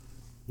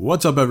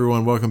What's up,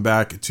 everyone? Welcome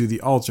back to the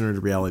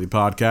Alternative Reality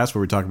Podcast,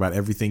 where we talk about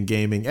everything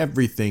gaming,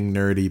 everything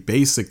nerdy,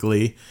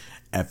 basically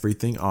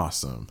everything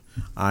awesome.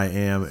 I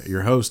am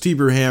your host, T.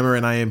 Brewhammer,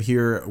 and I am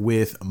here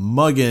with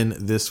Muggin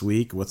this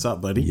week. What's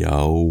up, buddy?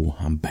 Yo,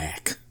 I'm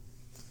back.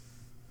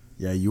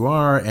 Yeah, you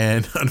are,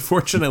 and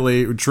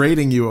unfortunately,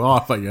 trading you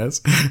off, I guess.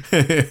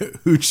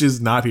 Hooch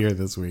is not here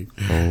this week.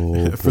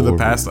 Oh, for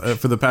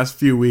the past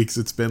few weeks,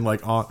 it's been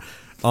like on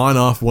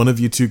off. One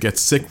of you two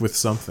gets sick with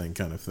something,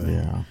 kind of thing.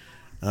 Yeah.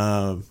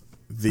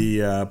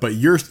 But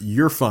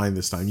you're fine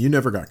this time. You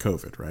never got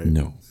COVID, right?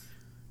 No.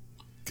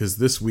 Because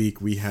this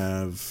week we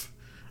have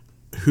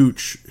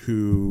Hooch,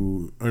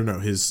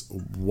 his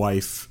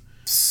wife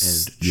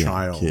and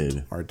child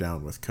kid are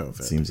down with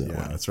COVID. Seems that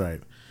way. That's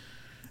right.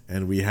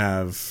 And we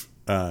have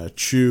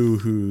Chu,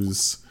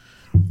 whose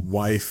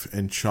wife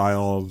and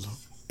child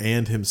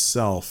and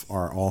himself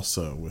are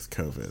also with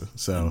COVID.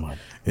 So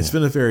it's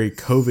been a very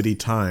COVID-y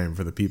time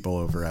for the people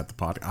over at the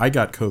podcast. I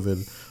got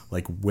COVID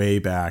like way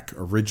back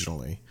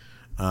originally.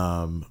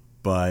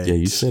 But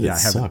you said I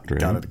haven't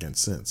got it again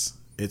since.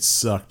 It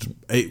sucked.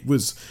 It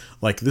was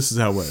like, this is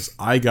how it was.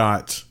 I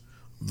got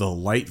the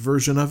light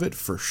version of it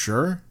for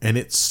sure, and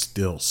it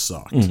still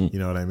sucked. Mm-hmm. You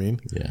know what I mean?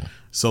 Yeah.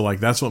 So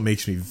like, that's what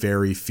makes me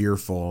very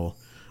fearful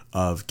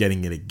of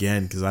getting it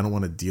again, because I don't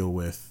want to deal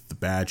with the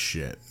bad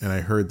shit. And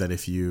I heard that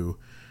if you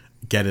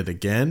get it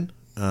again,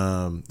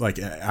 like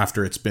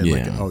after it's been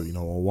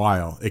a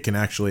while, it can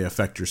actually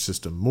affect your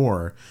system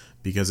more,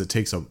 because it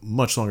takes a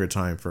much longer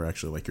time for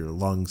actually like your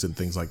lungs and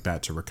things like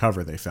that to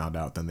recover, they found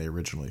out, than they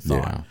originally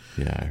thought.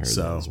 Yeah, I heard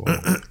that as well.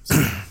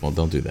 Well,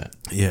 don't do that.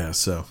 Yeah,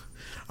 so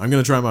I'm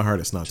going to try my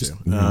hardest not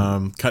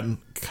to. Cutting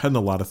a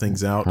lot of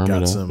things out.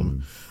 Got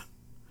some...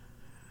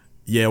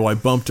 Yeah, well, I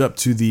bumped up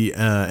to the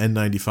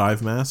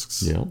N95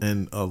 masks,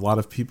 and a lot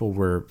of people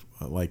were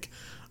like,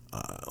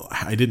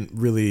 I didn't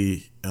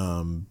really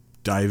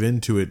dive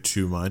into it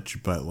too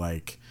much, but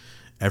like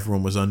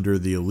everyone was under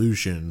the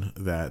illusion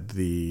that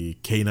the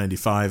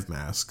K95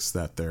 masks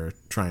that they're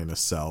trying to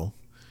sell,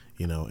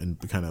 and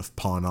kind of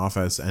pawn off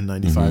as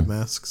N95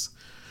 masks,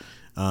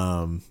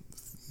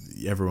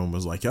 everyone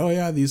was like, oh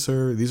yeah, these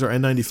are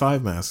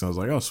N95 masks. And I was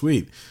like, oh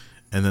sweet.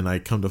 And then I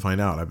come to find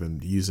out I've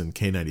been using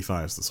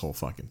K95s this whole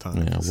fucking time.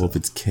 Yeah, well, if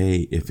it's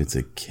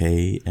a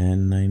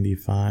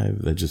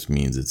KN95, that just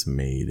means it's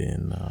made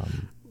in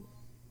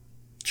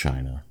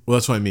China. Well,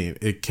 that's what I mean.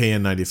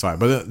 KN95,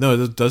 but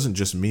no, it doesn't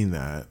just mean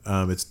that.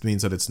 It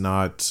means that it's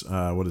not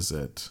what is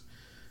it?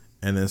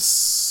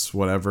 NS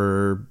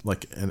whatever,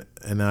 like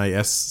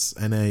NAASS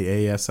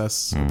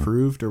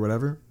approved or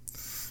whatever.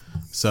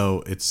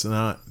 So it's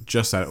not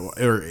just that,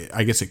 or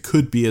I guess it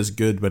could be as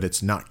good, but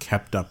it's not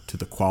kept up to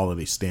the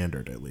quality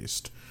standard, at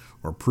least,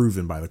 or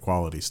proven by the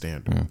quality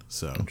standard.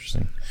 So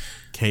interesting.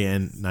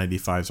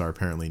 KN95s are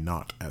apparently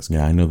not as good.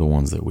 Yeah, I know the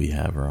ones that we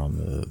have are on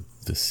the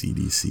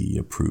CDC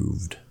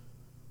approved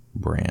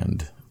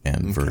brand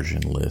and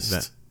version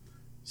list.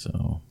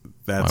 So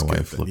that's my good.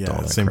 wife looked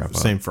all that crap up.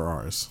 Same for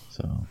ours.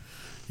 So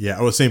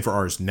yeah, same for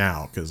ours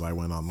now, because I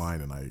went online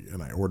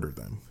and I ordered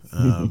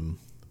them.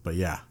 But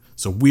yeah.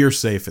 So we're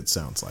safe, it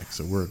sounds like.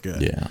 So we're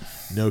good. Yeah.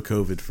 No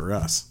COVID for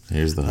us.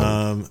 Here's the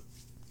hope.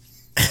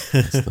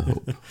 That's the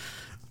hope.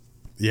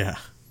 Yeah.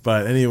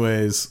 But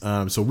anyways,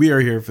 so we are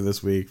here for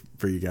this week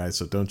for you guys,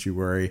 so don't you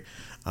worry.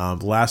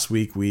 Last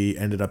week we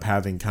ended up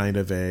having kind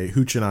of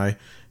Hooch and I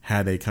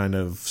had a kind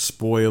of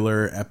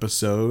spoiler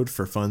episode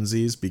for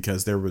funsies,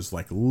 because there was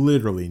like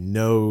literally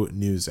no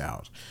news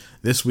out.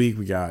 This week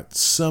we got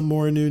some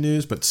more new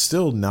news, but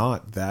still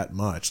not that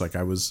much. Like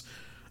I was...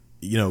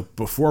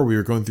 before we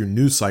were going through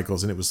news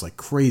cycles, and it was like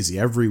crazy.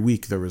 Every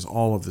week there was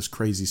all of this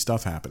crazy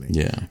stuff happening.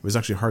 Yeah. It was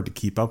actually hard to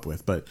keep up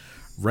with. But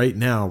right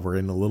now we're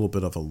in a little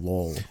bit of a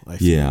lull, I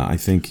think. Yeah, I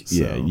think,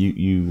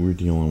 you were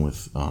dealing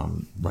with,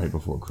 right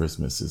before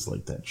Christmas is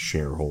like that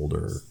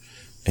shareholder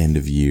end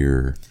of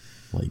year,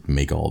 like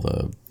make all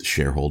the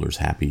shareholders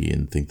happy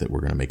and think that we're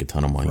going to make a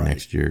ton of money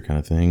next year kind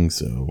of thing.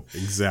 So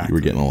exactly, you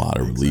were getting a lot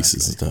of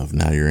releases and stuff.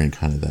 Now you're in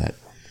kind of that,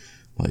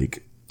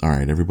 like, all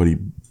right, everybody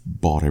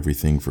bought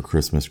everything for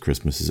Christmas.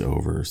 Christmas is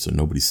over, so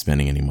nobody's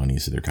spending any money,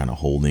 so they're kind of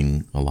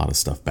holding a lot of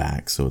stuff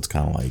back. So it's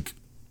kind of like,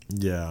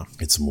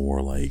 it's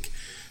more like,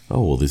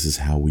 oh well, this is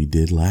how we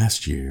did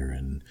last year,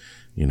 and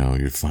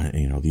you're fine.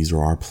 These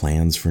are our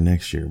plans for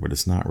next year, but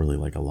it's not really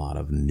like a lot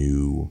of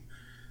new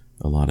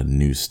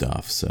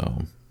stuff.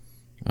 So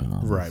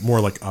more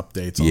like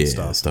updates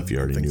on stuff you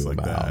already knew like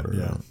about,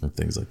 or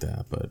things like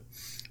that. But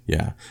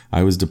yeah,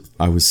 I was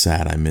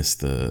sad I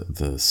missed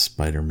the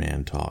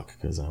Spider-Man talk,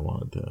 because I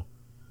wanted to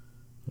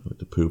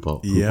poop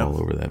all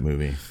over that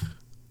movie.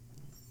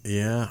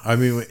 Yeah, I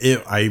mean,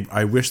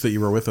 I wish that you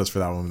were with us for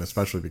that one,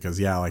 especially because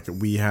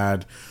we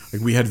had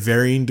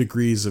varying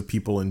degrees of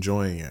people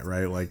enjoying it,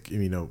 right? Like,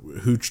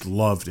 Hooch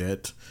loved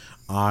it.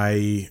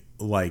 I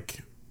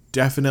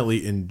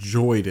definitely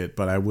enjoyed it,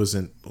 but I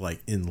wasn't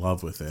in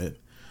love with it.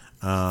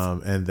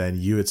 And then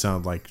you, it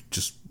sounded like,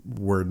 just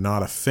were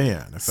not a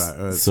fan. No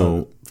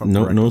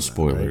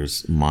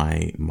spoilers. That,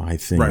 right? My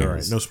thing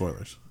is, no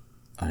spoilers.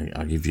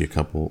 I'll give you a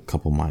couple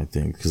of my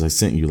things, because I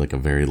sent you like a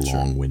very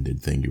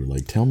long-winded thing. You were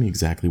like, tell me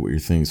exactly what you're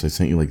thinking. So I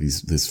sent you like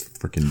this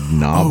freaking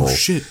novel. Oh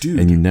shit, dude!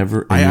 And you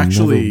never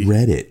never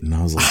read it, and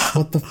I was like,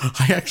 what the?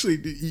 I actually,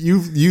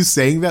 you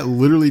saying that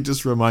literally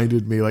just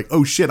reminded me, like,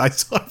 oh shit, I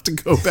still have to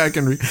go back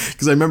and read,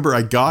 because I remember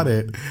I got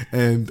it,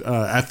 and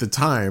at the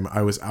time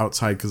I was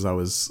outside because I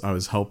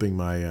was helping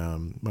my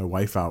my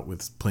wife out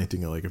with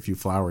planting like a few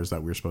flowers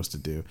that we were supposed to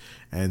do,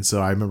 and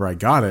so I remember I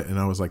got it, and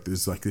I was like,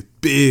 this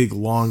big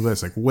long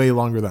list, like way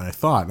longer than I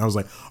thought, and I was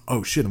like,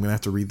 oh shit, I'm gonna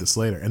have to read this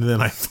later, and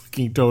then I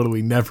fucking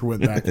totally never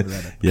went back and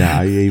read it. Yeah,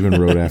 I even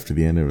wrote after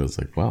the end of it. I was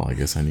like, well, I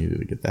guess I needed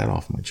to get that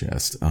off my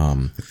chest.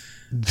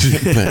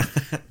 But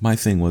my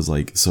thing was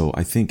like, so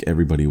I think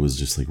everybody was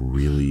just like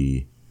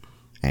really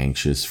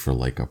anxious for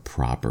like a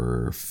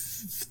proper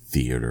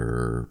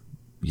theater,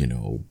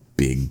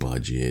 big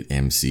budget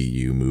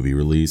MCU movie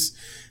release,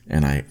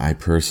 and I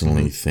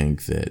personally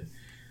think that,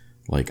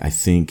 like, I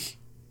think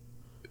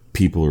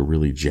people are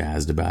really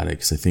jazzed about it,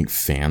 because I think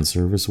fan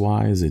service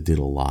wise, it did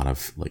a lot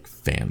of like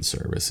fan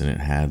service, and it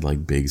had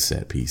like big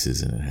set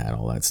pieces, and it had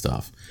all that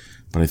stuff.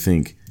 But I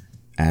think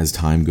as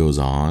time goes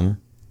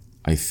on,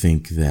 I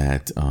think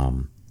that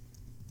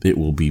it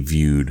will be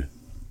viewed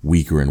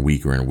weaker and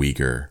weaker and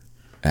weaker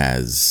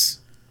as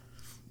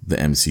the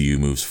MCU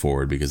moves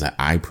forward, because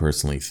I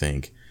personally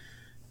think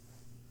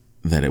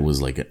that it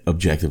was like,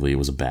 objectively, it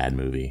was a bad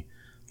movie.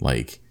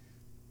 Like,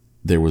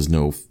 there was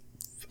no,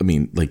 I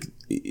mean, like,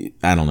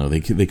 I don't know. They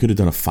could have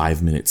done a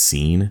 5-minute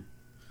scene.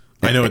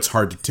 I know it's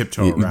hard to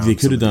tiptoe around. They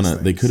could have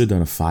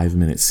done a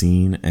 5-minute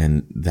scene,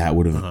 and that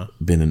would have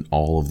been in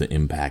all of the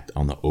impact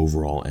on the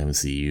overall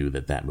MCU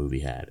that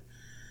movie had.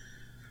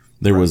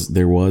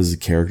 There was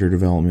character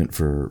development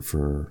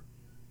for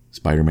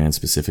Spider-Man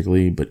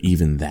specifically, but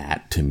even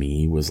that to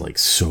me was like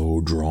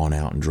so drawn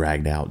out and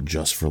dragged out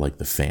just for like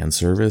the fan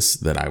service,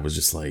 that I was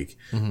just like,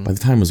 by the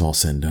time it was all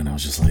said and done, I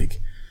was just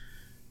like,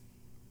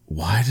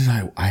 why did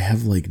I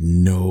have like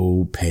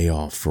no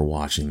payoff for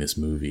watching this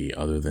movie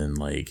other than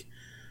like,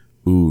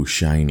 ooh,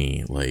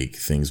 shiny, like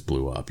things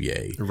blew up,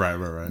 yay. Right.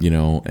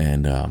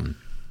 And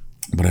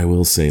but I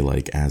will say,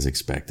 like, as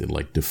expected,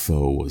 like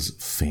Defoe was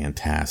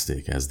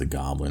fantastic as the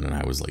Goblin, and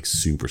I was like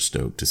super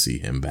stoked to see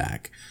him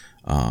back.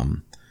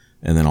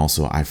 And then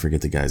also, I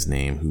forget the guy's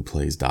name who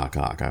plays Doc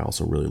Ock. I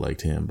also really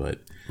liked him, but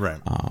right.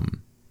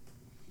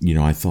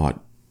 I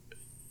thought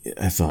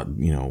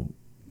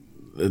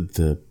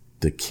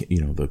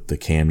the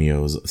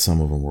cameos,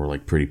 some of them were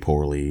like pretty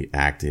poorly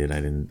acted.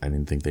 I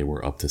didn't think they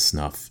were up to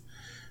snuff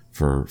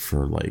for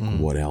like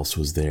what else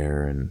was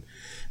there. And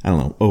I don't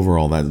know,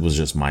 overall that was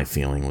just my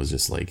feeling, was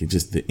just like,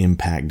 the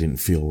impact didn't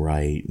feel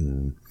right,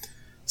 and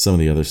some of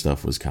the other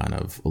stuff was kind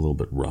of a little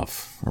bit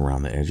rough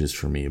around the edges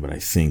for me. But I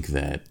think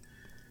that,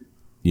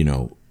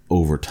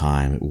 over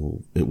time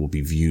it will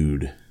be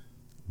viewed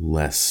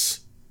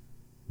less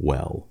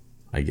well,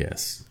 I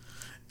guess.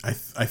 I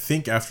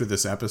think after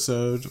this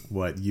episode,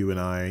 what you and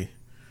I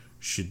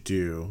should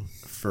do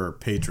for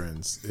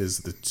patrons is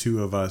the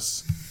two of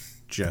us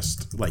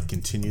just like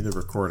continue the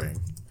recording,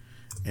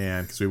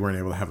 and because we weren't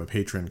able to have a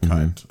patron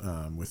cut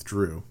with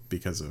Drew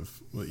because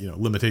of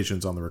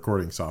limitations on the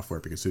recording software,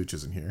 because Such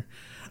isn't here.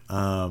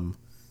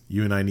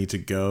 You and I need to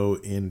go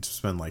in to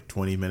spend like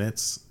 20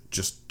 minutes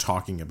just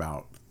talking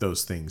about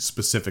those things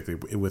specifically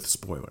with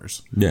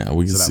spoilers. Yeah,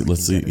 we can see.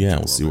 Let's see. Yeah,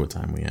 we'll see what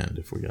time we end.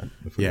 If we got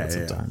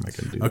some time, I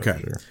can do that.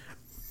 Okay. Sure.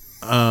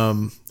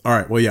 All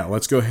right. Well, yeah.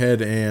 Let's go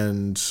ahead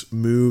and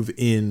move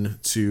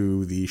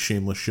into the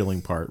shameless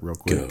shilling part real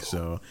quick. Go.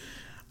 So,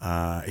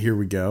 here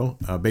we go.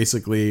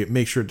 Basically,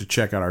 make sure to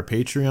check out our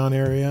Patreon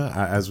area.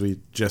 As we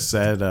just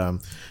said,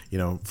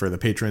 for the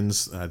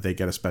patrons, they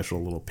get a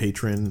special little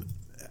patron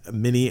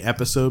mini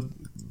episode,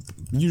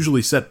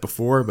 usually set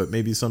before, but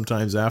maybe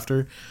sometimes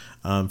after.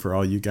 For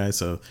all you guys.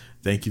 So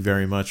thank you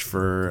very much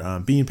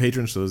for being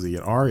patrons. Those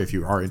that are, if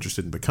you are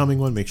interested in becoming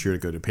one, make sure to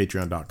go to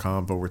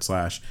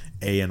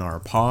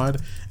patreon.com/ANR pod,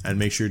 and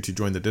make sure to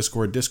join the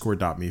Discord,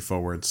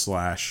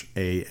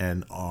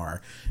 discord.me/ANR.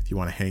 If you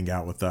want to hang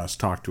out with us,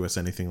 talk to us,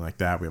 anything like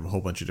that. We have a whole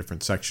bunch of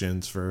different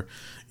sections for,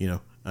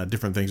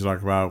 different things to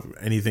talk about.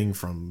 Anything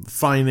from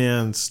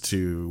finance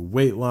to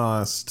weight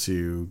loss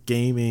to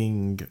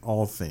gaming,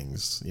 all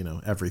things,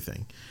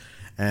 everything.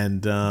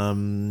 And,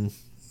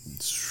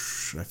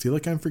 I feel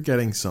like I'm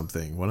forgetting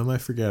something. What am I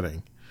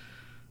forgetting?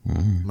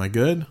 Am I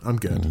good? I'm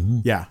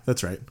good. Yeah,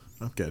 that's right.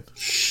 I'm good.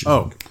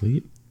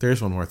 Complete.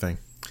 There's one more thing.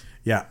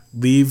 Yeah,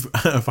 leave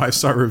a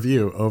 5-star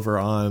review over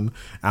on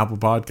Apple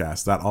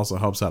Podcasts. That also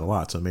helps out a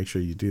lot. So make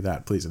sure you do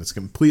that, please. And it's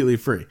completely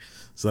free.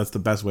 So that's the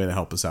best way to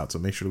help us out. So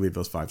make sure to leave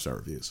those 5-star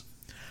reviews.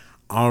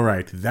 All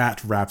right,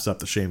 that wraps up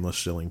the shameless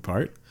shilling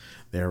part.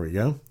 There we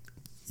go.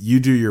 You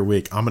do your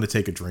week. I'm going to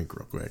take a drink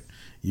real quick.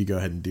 You go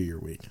ahead and do your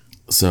week.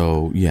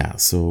 So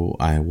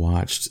I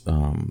watched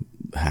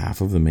half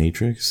of The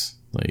Matrix,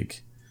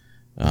 like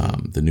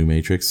the new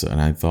Matrix, and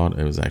I thought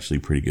it was actually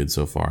pretty good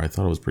so far. I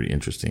thought it was pretty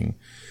interesting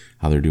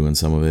how they're doing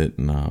some of it,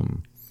 and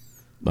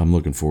I'm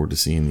looking forward to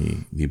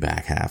seeing the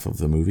back half of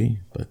the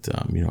movie. But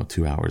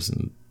 2 hours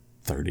and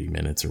 30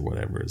 minutes or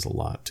whatever is a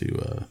lot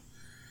to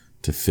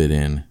fit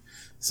in.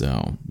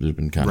 So we've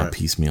been kind of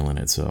piecemealing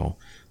it. So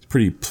it's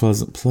pretty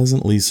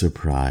pleasantly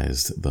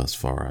surprised thus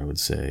far, I would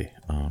say.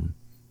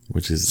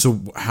 Which is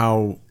so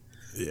how?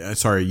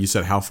 Sorry, you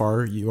said how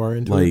far you are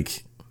into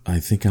it? I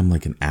think I'm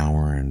like an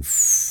hour and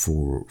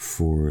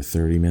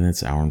 30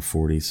 minutes, hour and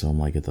 40. So I'm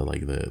like at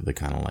the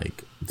kind of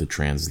like the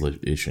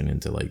translation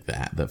into like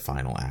the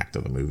final act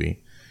of the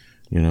movie,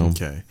 you know?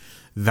 Okay.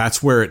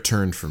 That's where it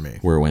turned for me.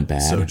 Where it went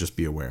bad. So just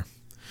be aware.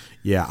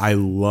 Yeah, I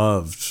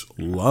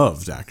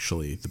loved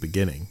actually the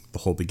beginning, the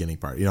whole beginning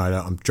part. You know,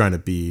 I'm trying to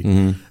be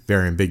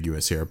very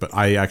ambiguous here, but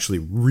I actually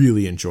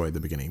really enjoyed the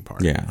beginning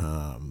part.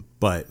 Yeah.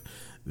 But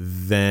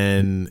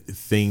then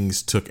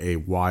things took a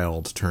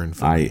wild turn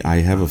for me.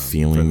 I have a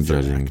feeling,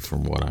 judging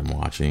from what I'm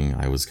watching,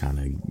 I was kind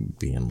of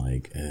being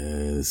like,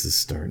 this is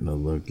starting to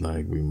look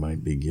like we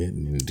might be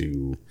getting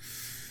into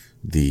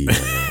the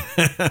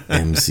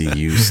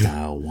MCU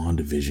style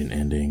WandaVision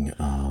ending.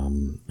 I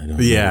don't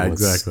know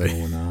what's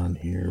going on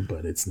here,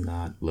 but it's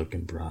not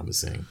looking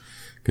promising.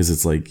 Because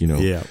it's like, you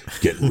know,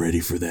 getting ready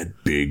for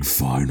that big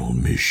final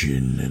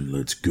mission and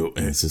let's go.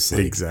 And it's just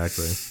like,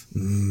 exactly.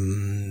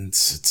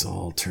 It's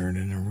all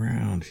turning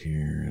around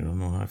here. I don't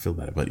know how I feel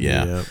about it. But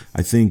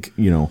I think,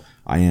 you know,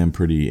 I am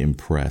pretty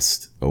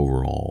impressed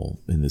overall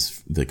in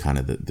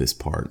this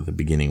part of the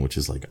beginning, which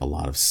is like a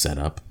lot of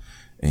setup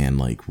and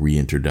like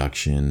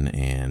reintroduction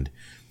and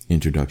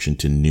introduction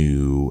to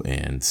new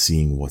and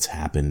seeing what's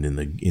happened in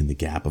the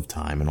gap of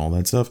time and all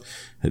that stuff.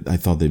 I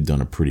thought they've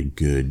done a pretty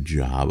good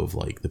job of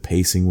like the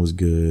pacing was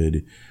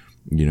good.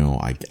 You know,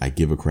 I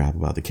give a crap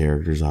about the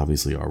characters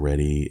obviously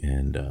already,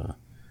 and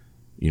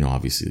you know,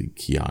 obviously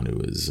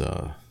Keanu is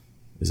a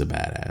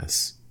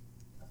badass.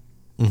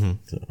 Mm-hmm.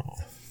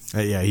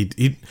 So.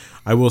 He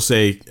I will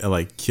say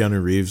like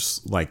Keanu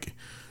Reeves, like,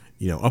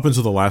 you know, up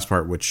until the last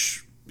part,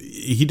 which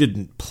he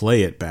didn't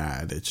play it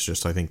bad. It's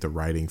just I think the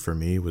writing for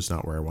me was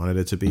not where I wanted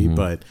it to be.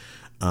 But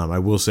I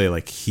will say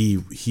like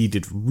he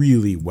did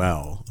really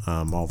well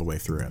all the way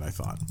through it. I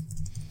thought,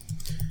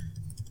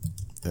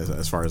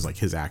 as far as like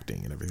his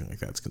acting and everything like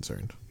that's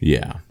concerned.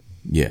 Yeah.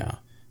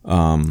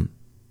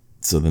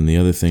 So then the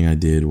other thing I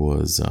did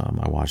was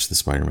I watched the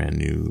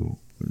Spider-Man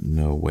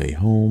No Way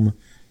Home.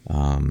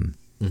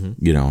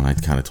 You know, and I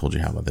kind of told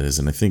you how about that is,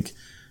 and I think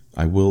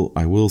I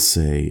will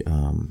say.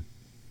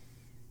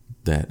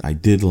 That I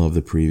did love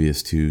the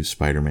previous two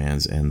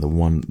Spider-Mans, and the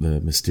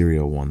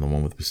Mysterio one, the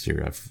one with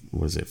Mysterio,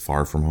 was it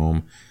Far From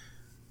Home?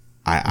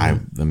 I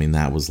mean,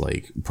 that was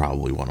like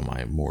probably one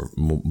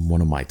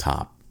of my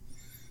top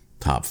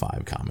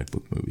 5 comic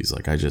book movies.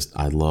 Like I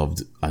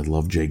loved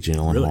Jake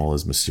Gyllenhaal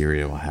as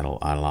Mysterio. I had a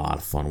lot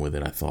of fun with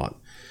it. I thought,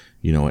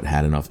 you know, it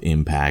had enough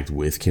impact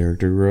with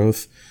character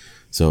growth.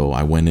 So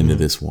I went into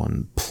this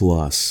one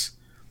plus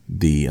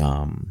the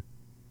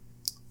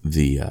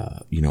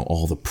you know,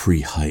 all the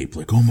pre-hype,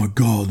 like, oh my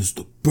god, this is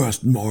the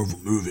best Marvel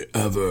movie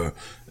ever,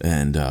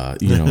 and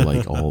you know,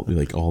 like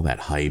all that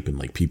hype, and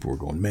like people were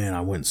going, man,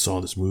 I went and saw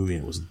this movie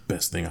and it was the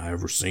best thing I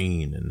ever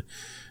seen, and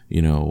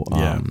you know,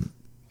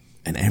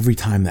 and every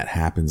time that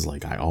happens,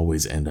 like I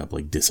always end up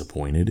like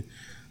disappointed.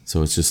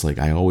 So it's just like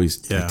I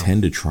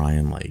tend to try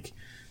and like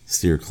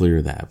steer clear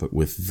of that, but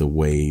with the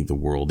way the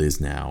world is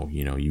now,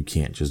 you know, you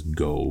can't just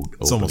go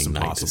opening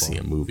night to see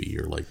a movie.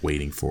 You're like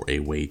waiting for a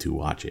way to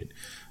watch it.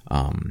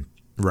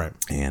 Right.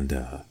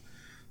 And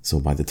so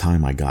by the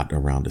time I got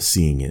around to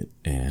seeing it,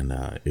 and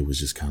it was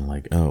just kind of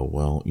like, oh,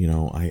 well, you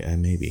know, I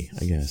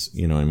guess,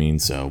 you know what I mean?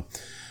 So,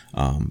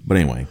 but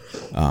anyway,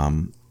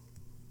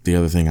 the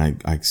other thing,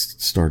 I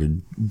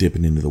started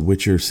dipping into The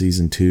Witcher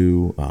season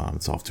 2.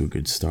 It's off to a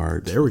good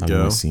start. There we go. I've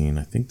only seen,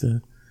 I think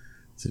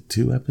is it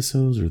 2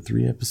 episodes or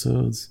 3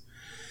 episodes?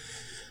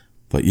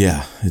 But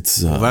yeah,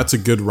 it's well, that's a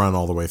good run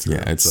all the way through.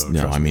 Yeah, it's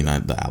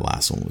that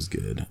last one was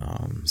good.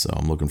 So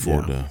I'm looking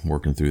forward to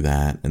working through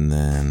that. And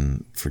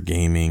then for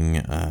gaming,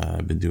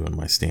 I've been doing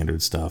my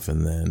standard stuff,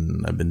 and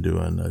then I've been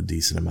doing a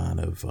decent amount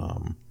of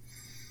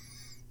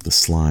the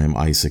Slime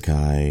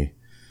Isekai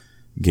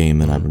game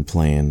that I've been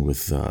playing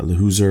with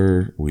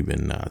Lehuzer. We've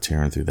been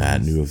tearing through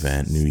that. New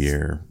event, new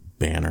year,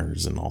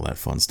 banners, and all that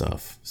fun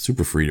stuff.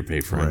 Super free to pay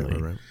friendly.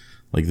 Right.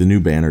 Like the new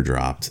banner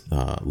dropped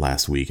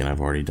last week, and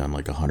I've already done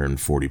like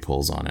 140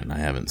 pulls on it, and I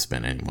haven't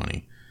spent any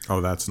money.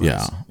 Oh, that's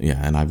nice. Yeah,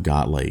 and I've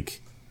got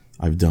like,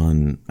 I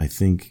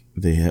think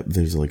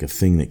there's like a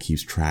thing that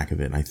keeps track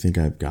of it, and I think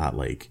I've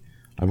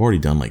already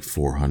done like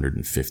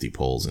 450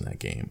 pulls in that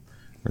game,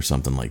 or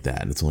something like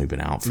that, and it's only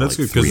been out for that's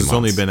like good, 3 months. It's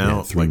only been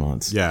out 3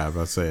 months. Yeah, I was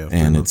about to say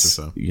 3 months or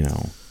so. You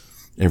know,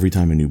 every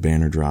time a new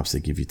banner drops,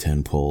 they give you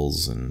 10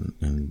 pulls,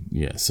 and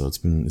yeah, so it's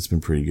been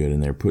pretty good,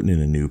 and they're putting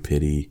in a new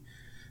pity.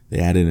 They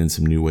added in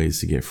some new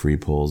ways to get free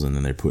pulls, and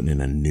then they're putting in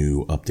a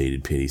new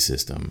updated pity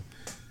system.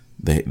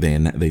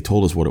 They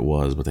told us what it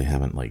was, but they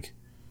haven't like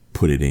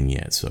put it in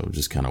yet, so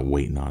just kind of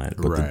waiting on it.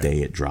 But the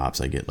day it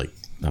drops, I get like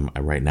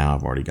right now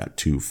I've already got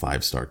 2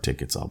 5-star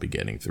tickets. I'll be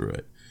getting through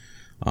it.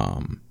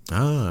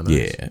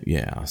 Nice.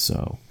 Yeah.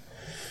 So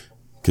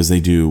because they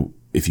do,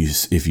 if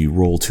you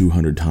roll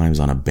 200 times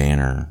on a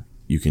banner,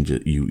 you can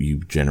you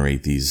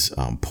generate these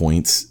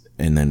points,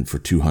 and then for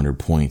 200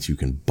 points you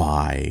can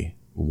buy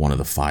one of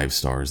the 5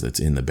 stars that's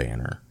in the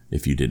banner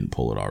if you didn't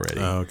pull it already.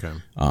 Oh, okay.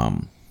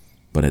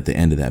 But at the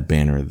end of that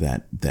banner,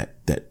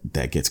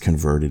 that gets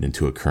converted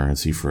into a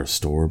currency for a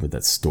store, but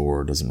that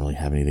store doesn't really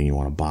have anything you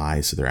want to buy,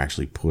 so they're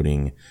actually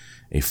putting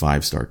a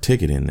 5-star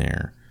ticket in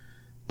there.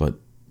 But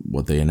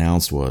what they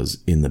announced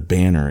was, in the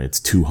banner, it's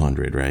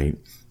 200, right?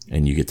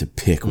 And you get to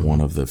pick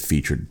one of the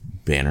featured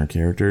banner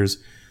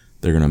characters.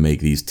 They're going to make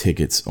these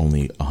tickets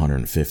only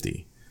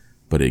 150,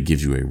 but it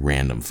gives you a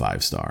random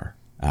 5-star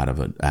out of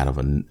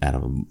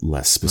a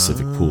less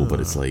specific pool. But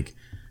it's like,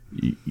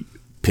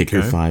 pick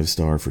your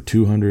 5-star for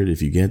 200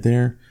 if you get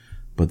there,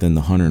 but then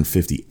the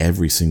 150,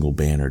 every single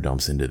banner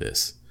dumps into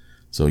this.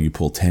 So you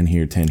pull 10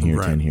 here, 10 here,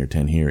 right. 10 here,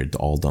 10 here. It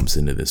all dumps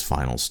into this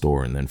final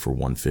store, and then for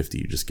 150,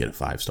 you just get a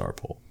 5-star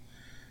pull.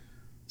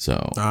 So,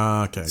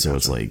 okay, so gotcha.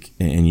 It's like,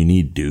 and you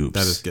need dupes.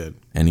 That is good.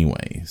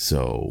 Anyway,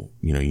 so,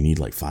 you need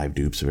like 5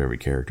 dupes of every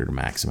character to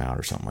max them out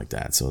or something like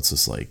that. So it's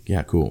just like,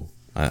 yeah, cool.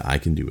 I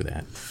can do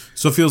that.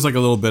 So it feels like a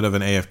little bit of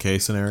an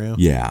AFK scenario.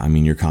 Yeah,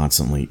 you're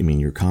constantly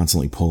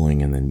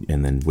pulling, and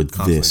then with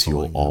this,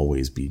 you'll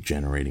always be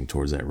generating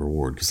towards that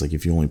reward. Because like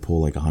if you only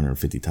pull like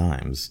 150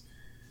 times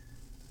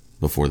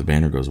before the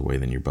banner goes away,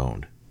 then you're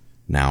boned.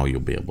 Now you'll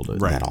be able to.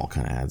 Right. That all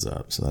kind of adds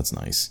up, so that's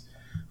nice.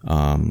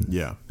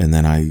 Yeah. And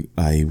then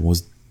I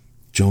was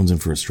jonesing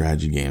for a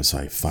strategy game, so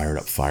I fired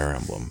up Fire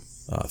Emblem,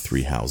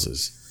 3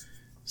 Houses.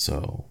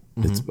 So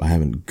I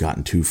haven't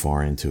gotten too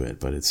far into it,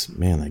 but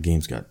that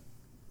game's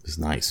is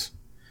nice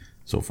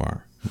so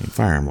far.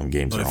 Fire Emblem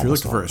games are. If you're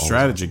looking for a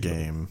strategy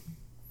game,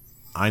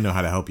 I know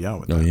how to help you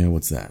out with that. Oh yeah,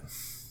 what's that?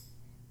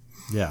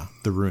 Yeah,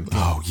 the Rune King.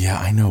 Oh yeah,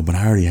 I know, but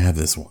I already have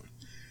this one.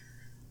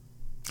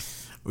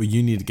 Well,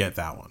 you need to get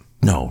that one.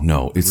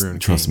 No,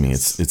 trust me,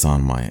 it's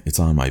on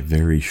my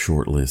very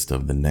short list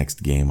of the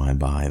next game I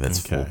buy that's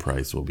full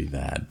price will be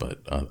that. But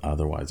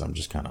otherwise, I'm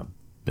just kind of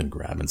been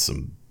grabbing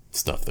some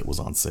stuff that was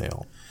on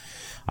sale.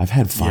 I've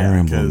had Fire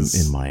Emblem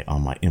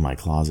in my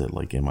closet,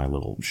 like in my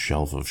little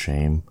shelf of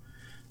shame.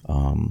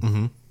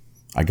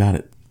 I got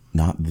it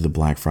not the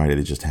Black Friday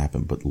that just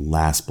happened, but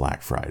last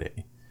Black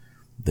Friday.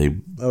 They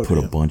put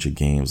a bunch of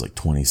games like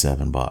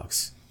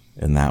 $27,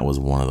 and that was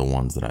one of the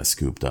ones that I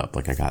scooped up.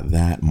 Like I got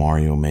that,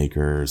 Mario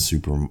Maker,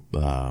 Super.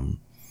 What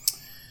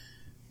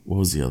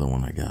was the other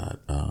one I got?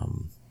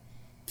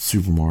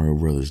 Super Mario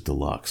Brothers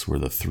Deluxe were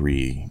the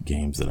 3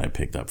 games that I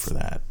picked up for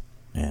that,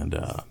 and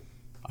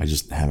I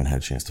just haven't had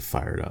a chance to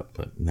fire it up,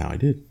 but now I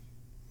did.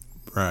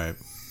 Right.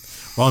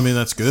 Well,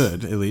 that's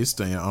good. At least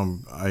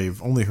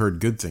I've only heard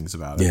good things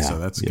about it, so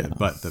that's good.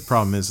 But the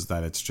problem is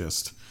that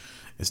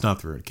it's not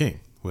the Rune King,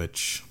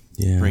 which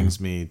brings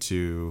me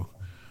to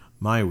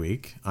my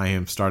week. I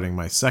am starting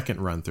my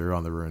second run through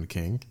on the Rune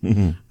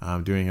King.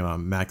 I'm doing it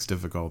on max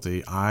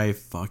difficulty. I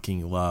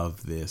fucking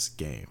love this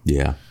game.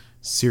 Yeah.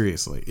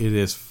 Seriously, it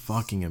is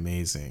fucking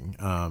amazing.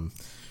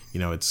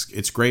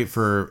 It's great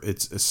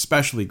it's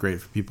especially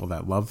great for people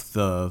that love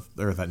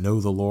that know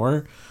the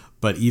lore.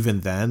 But even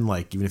then,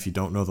 even if you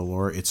don't know the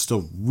lore, it's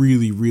still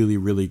really, really,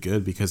 really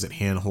good because it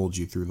handholds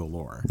you through the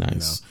lore.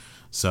 Nice.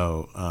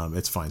 So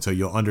it's fine. So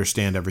you'll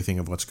understand everything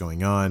of what's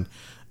going on.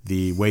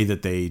 The way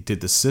that they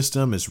did the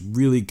system is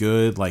really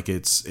good.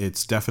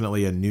 It's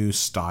definitely a new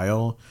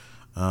style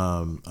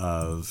of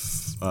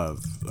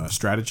a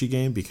strategy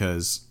game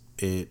because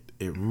it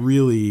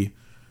really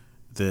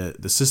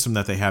the system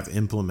that they have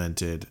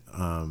implemented,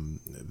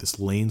 this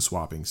lane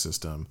swapping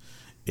system.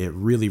 It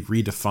really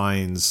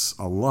redefines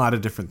a lot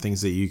of different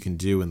things that you can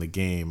do in the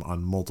game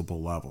on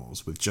multiple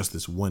levels with just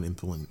this one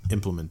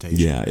implementation.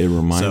 Yeah, it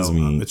reminds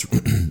me.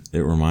 It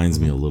reminds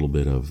me a little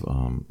bit of.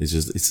 It's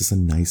just a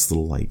nice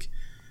little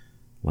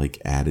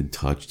added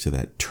touch to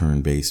that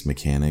turn-based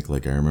mechanic. I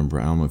remember.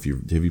 I don't know if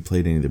have you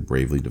played any of the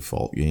Bravely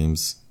Default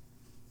games?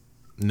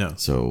 No.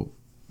 So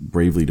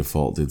Bravely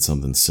Default did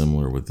something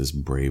similar with this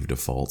Brave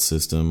Default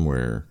system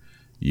where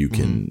you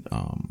can.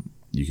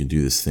 You can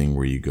do this thing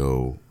where you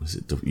go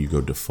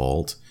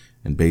default,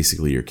 and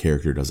basically your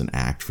character doesn't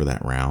act for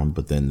that round,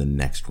 but then the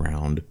next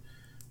round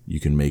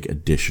you can make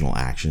additional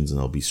actions and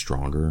they'll be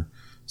stronger.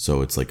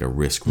 So it's like a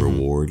risk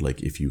reward.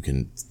 Like if you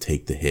can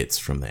take the hits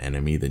from the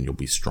enemy, then you'll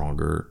be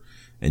stronger,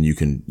 and you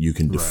can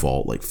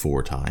default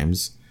 4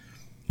 times.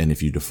 And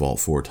if you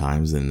default 4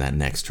 times, then that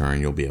next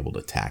turn you'll be able to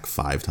attack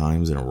 5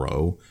 times in a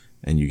row,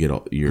 and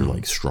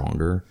you're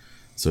stronger.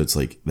 So it's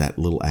like that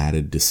little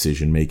added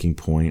decision-making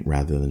point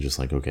rather than just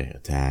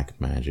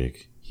attack,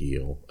 magic,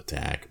 heal,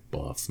 attack,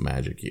 buff,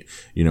 magic,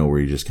 heal. Where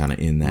you're just kind of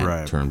in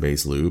that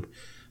turn-based loop.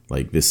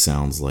 This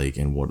sounds like,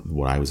 and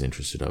what I was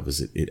interested of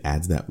is it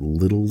adds that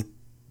little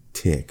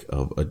tick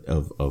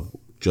of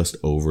just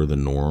over the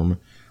norm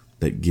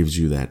that gives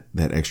you that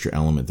extra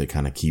element that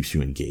kind of keeps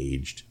you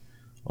engaged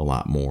a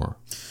lot more.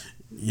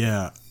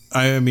 Yeah.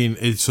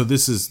 So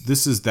this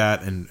is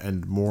that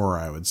and more,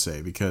 I would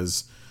say,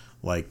 because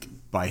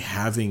by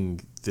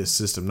having this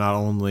system, not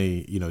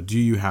only do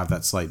you have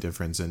that slight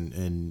difference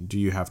and do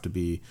you have to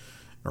be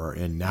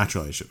and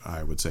naturally,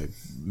 I would say,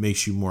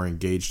 makes you more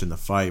engaged in the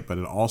fight. But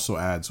it also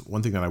adds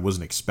one thing that I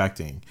wasn't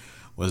expecting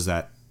was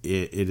that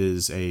it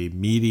is a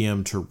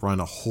medium to run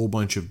a whole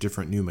bunch of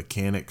different new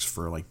mechanics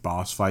for like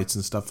boss fights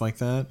and stuff like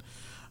that.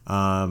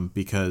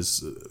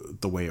 Because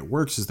the way it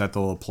works is that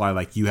they'll apply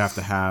like you have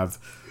to have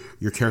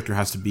your character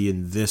has to be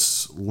in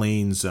this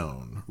lane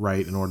zone,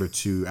 right, in order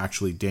to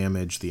actually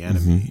damage the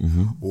enemy,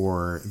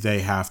 or they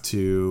have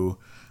to,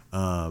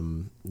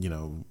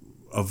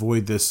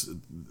 avoid this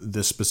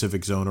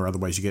specific zone, or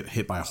otherwise you get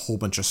hit by a whole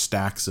bunch of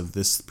stacks of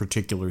this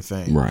particular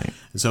thing. Right.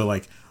 And so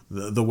like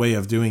the way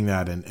of doing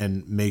that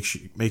and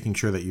making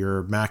sure that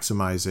you're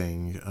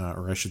maximizing,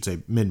 or I should say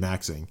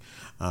min-maxing,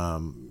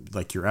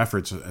 like your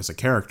efforts as a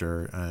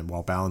character, and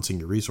while balancing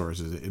your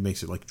resources, it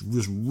makes it like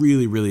just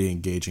really, really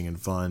engaging and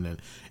fun.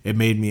 And it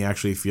made me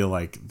actually feel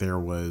like there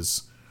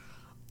was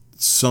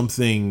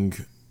something,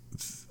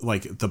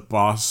 like the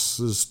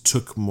bosses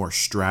took more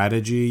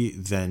strategy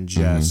than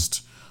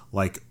just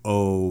like,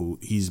 oh,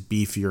 he's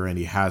beefier and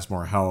he has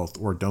more health,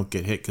 or don't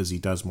get hit because he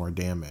does more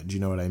damage. You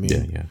know what I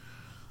mean? Yeah.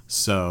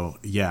 So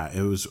yeah,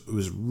 it was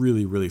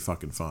really, really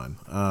fucking fun.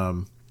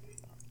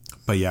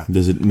 But yeah,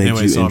 does it make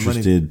you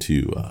interested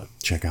to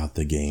check out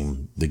the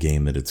game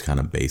that it's kind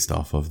of based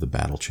off of, the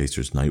Battle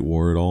Chasers Night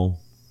War at all?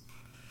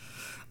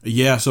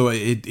 Yeah, so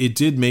it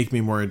did make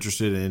me more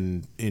interested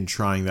in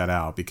trying that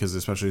out, because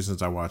especially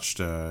since I watched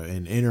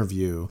an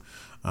interview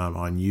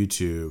on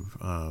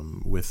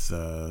YouTube with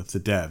the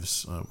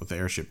devs, with the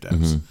airship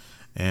devs,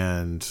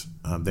 and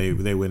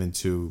they went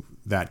into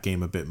that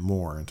game a bit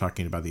more and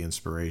talking about the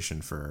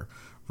inspiration for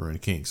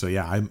Ruined King. So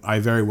yeah, I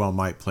very well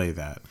might play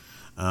that.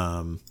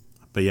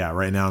 But yeah,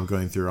 right now I'm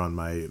going through on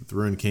my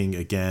Ruined King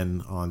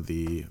again on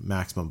the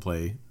maximum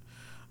play.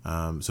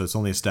 So it's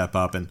only a step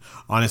up, and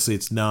honestly,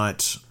 it's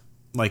not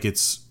like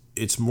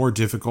it's more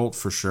difficult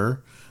for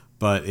sure,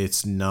 but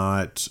it's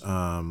not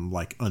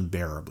like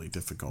unbearably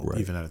difficult, right,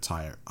 even at its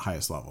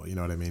highest level. You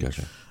know what I mean?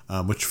 Gotcha.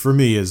 Which for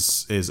me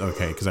is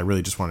okay, because I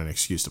really just want an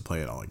excuse to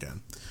play it all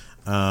again.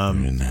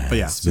 Nice. But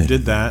yeah, so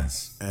did that,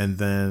 nice. And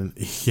then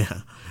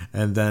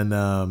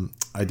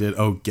I did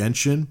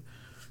Genshin,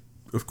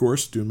 of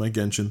course, doing my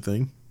Genshin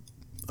thing.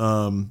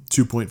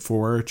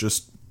 2.4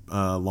 just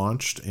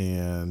launched,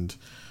 and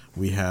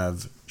we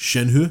have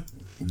Shenhe.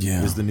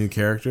 Yeah, is the new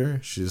character.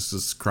 She's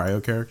this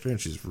cryo character,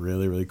 and she's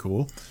really, really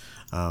cool.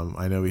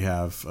 I know we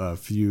have a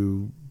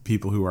few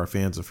people who are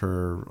fans of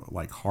her,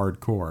 like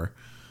hardcore.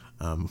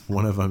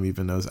 One of them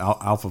even knows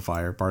Alpha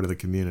Fire, part of the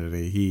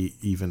community. He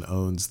even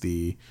owns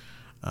the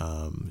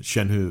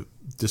Shenhe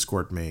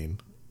Discord main,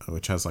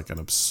 which has like an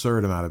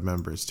absurd amount of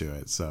members to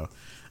it. So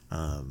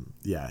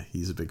yeah,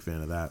 he's a big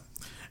fan of that.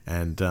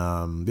 And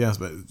yeah,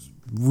 but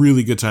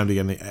really good time to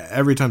get into,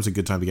 every time's a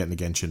good time to get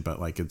into Genshin, but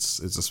like it's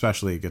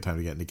especially a good time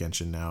to get into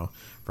Genshin now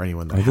for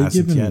anyone that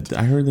hasn't yet.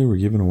 I heard they were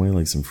giving away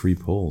like some free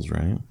polls,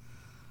 right?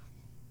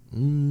 I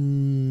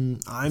mean,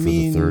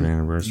 the 3rd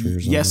anniversary or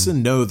something? Yes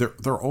and no.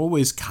 They're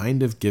always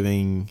kind of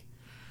giving.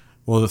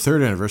 Well, the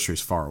 3rd anniversary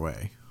is far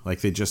away. Like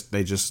they just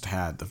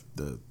had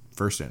the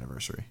 1st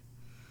anniversary,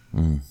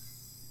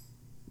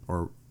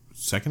 or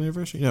 2nd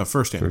anniversary. No,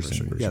 1st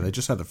anniversary. Yeah, they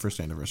just had the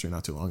 1st anniversary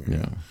not too long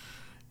ago.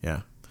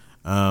 Yeah.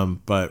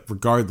 But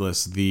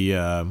regardless,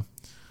 the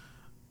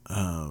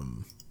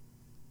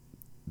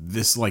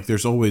this, like, they're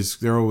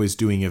always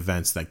doing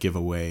events that give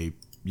away,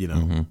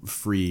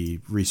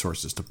 free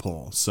resources to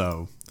pull.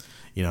 So,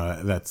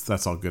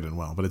 that's all good and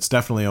well. But it's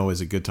definitely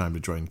always a good time to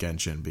join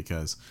Genshin,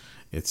 because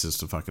it's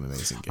just a fucking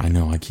amazing game. I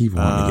know. I keep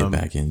wanting to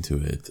get back into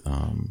it.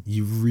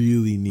 You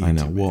really need to. I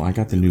know. Well, I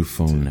got the new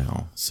phone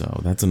now. So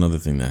that's another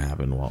thing that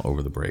happened while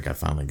over the break. I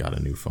finally got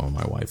a new phone.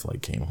 My wife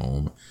came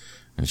home,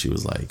 and she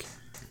was like,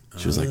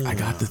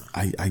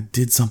 I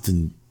did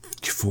something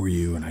for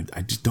you, and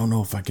I just don't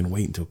know if I can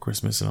wait until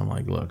Christmas. And I'm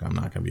like, look, I'm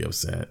not gonna be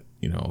upset,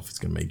 if it's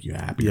gonna make you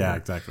happy. Yeah,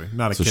 exactly.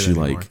 Not a kid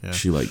anymore.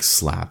 She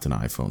slapped an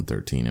iPhone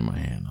 13 in my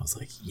hand. I was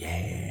like,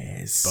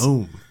 yes,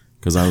 boom.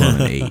 Because I was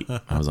on an 8.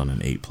 I was on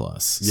an 8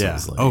 Plus. So yeah.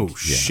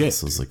 Shit.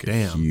 So it was like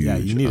damn. A huge yeah,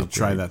 you need upgrade. to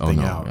try that thing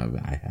out.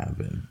 I have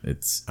been.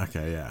 It's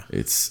okay. Yeah.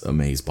 It's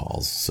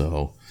amazeballs.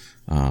 So.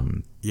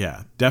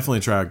 Yeah,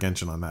 definitely try out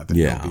Genshin on that.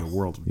 It'll be a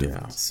world of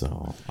difference. Yeah,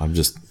 so I'm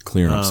just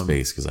clearing up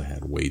space because I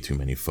had way too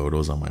many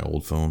photos on my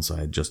old phone, so I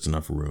had just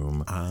enough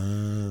room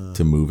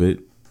to move it.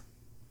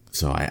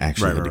 So I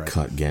actually had to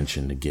cut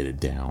Genshin to get it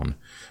down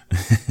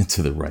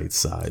to the right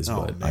size.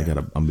 But man.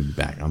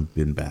 I've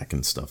been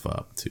backing stuff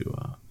up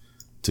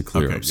to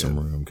clear up some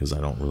room, because I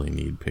don't really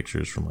need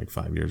pictures from like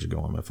 5 years ago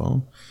on my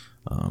phone.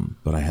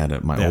 But I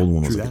had my old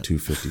one was like a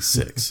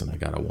 256, and I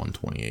got a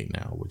 128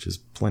 now, which is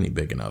plenty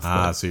big enough.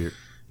 So you're,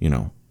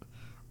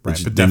 right,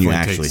 but then you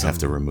actually have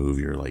to remove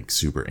your like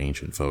super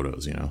ancient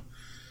photos,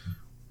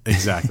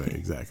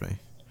 Exactly.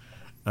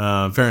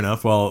 Fair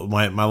enough. Well,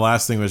 my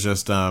last thing was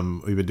just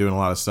we've been doing a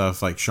lot of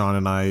stuff. Like Sean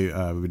and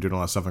I, we've been doing a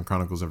lot of stuff on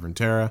Chronicles of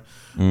Runeterra.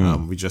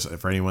 We just,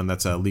 for anyone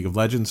that's a League of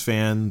Legends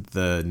fan,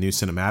 the new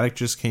cinematic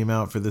just came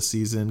out for this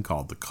season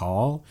called The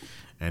Call,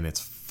 and it's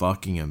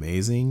fucking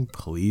amazing.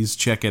 Please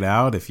check it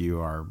out if you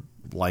are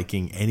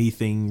liking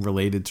anything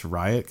related to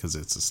Riot because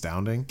it's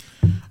astounding.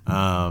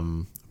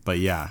 But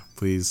yeah,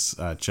 please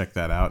check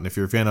that out. And if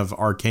you're a fan of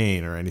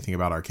Arcane or anything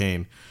about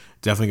Arcane,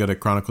 definitely go to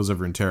Chronicles of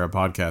Runeterra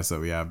podcast that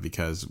we have,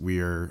 because we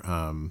are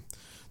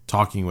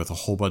talking with a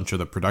whole bunch of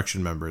the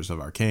production members of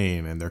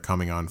Arcane, and they're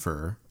coming on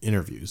for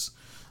interviews.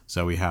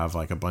 So we have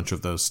like a bunch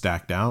of those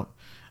stacked out.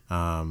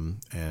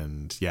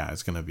 And yeah,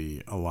 it's going to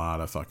be a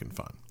lot of fucking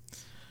fun.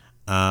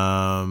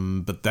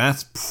 But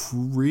that's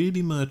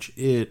pretty much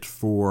it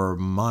for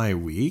my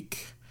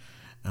week.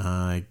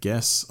 I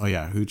guess, oh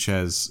yeah, Hooch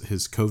has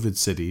his COVID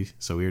city,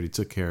 so we already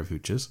took care of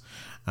Hooch's.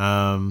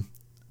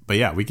 But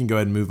yeah, we can go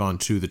ahead and move on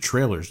to the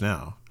trailers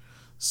now.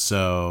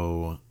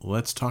 So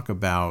let's talk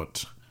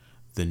about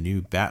the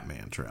new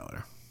Batman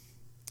trailer.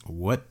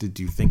 What did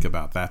you think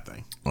about that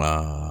thing?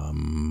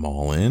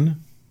 All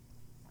in.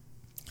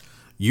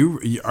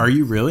 Are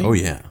you really? Oh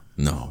yeah.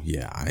 No,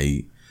 yeah.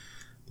 I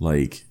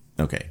like,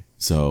 okay.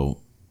 So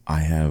I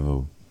have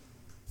a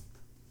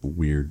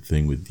weird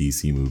thing with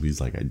DC movies.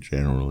 Like, I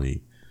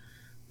generally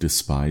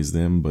despise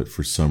them, but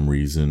for some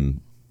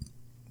reason,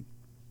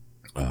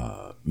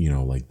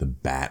 like the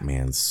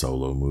Batman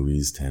solo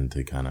movies tend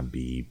to kind of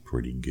be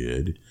pretty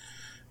good.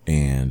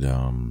 And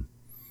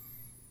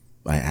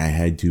I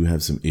had to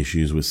have some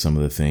issues with some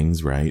of the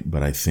things, right?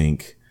 But I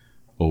think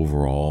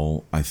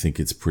overall, I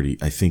think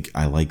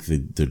I like the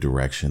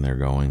direction they're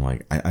going.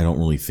 Like, I don't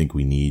really think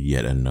we need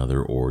yet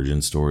another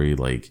origin story.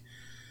 Like,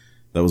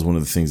 that was one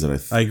of the things that I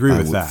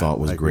thought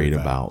was great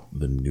about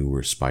the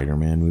newer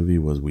Spider-Man movie,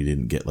 was we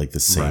didn't get like the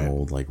same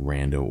old like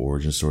rando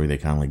origin story. They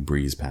kind of like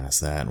breezed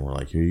past that, and we're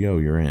like, here you go,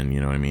 you're in.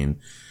 You know what I mean?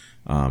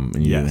 And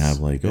you didn't have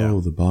like,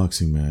 the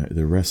boxing match,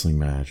 the wrestling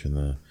match, and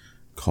the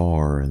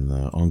car, and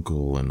the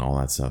uncle, and all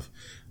that stuff.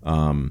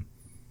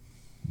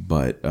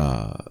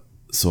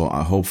 So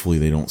hopefully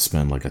they don't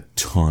spend like a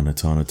ton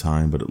of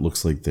time, but it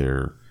looks like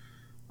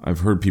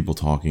I've heard people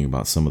talking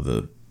about some of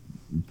the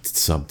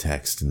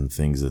subtext and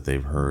things that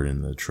they've heard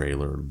in the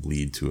trailer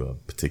lead to a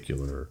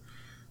particular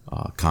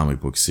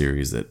comic book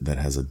series that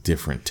has a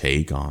different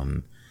take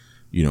on,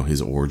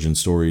 his origin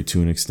story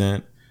to an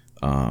extent.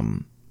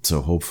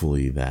 So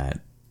hopefully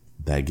that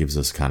gives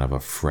us kind of a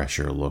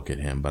fresher look at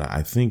him. But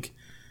I think,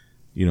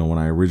 when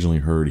I originally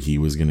heard he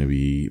was going to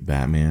be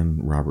Batman,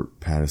 Robert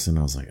Pattinson,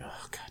 I was like,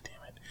 oh, God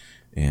damn it.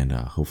 And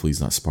hopefully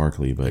he's not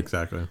sparkly, but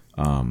exactly.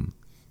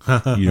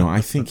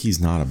 I think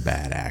he's not a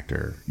bad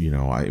actor.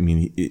 I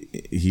mean,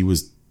 he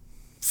was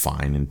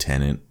fine in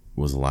Tenet,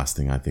 was the last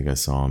thing I think I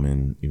saw him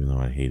in, even though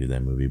I hated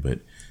that movie, but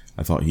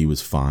I thought he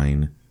was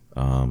fine.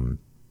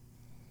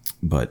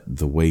 But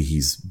the way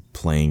he's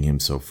playing him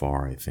so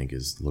far, I think,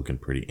 is looking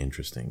pretty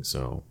interesting.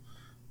 So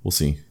we'll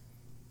see.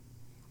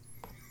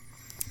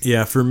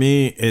 Yeah, for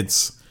me,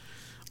 it's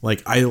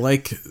like, I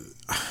like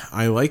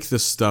the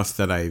stuff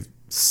that I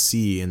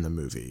see in the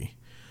movie,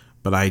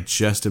 but I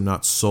just am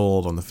not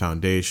sold on the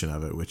foundation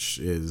of it, which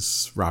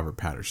is Robert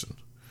Pattinson.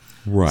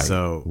 Right.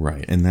 So,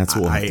 right. And that's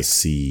what we'll have to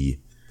see,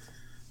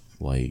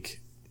 like,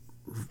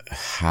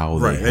 how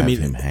they have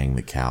him hang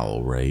the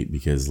cowl, right?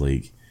 Because,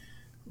 like,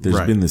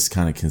 there's been this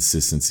kind of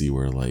consistency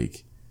where,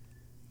 like,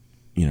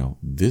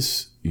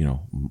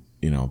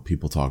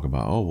 people talk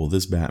about, oh, well,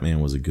 this Batman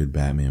was a good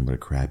Batman, but a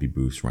crappy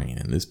Bruce Wayne.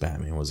 And this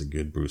Batman was a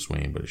good Bruce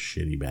Wayne, but a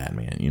shitty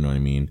Batman. You know what I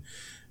mean?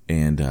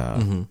 And,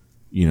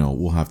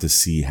 we'll have to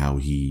see how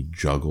he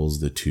juggles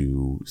the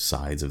two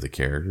sides of the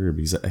character,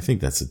 because I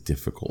think that's a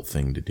difficult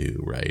thing to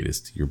do, right?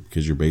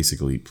 Because you're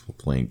basically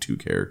playing two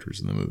characters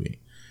in the movie.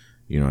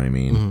 You know what I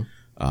mean?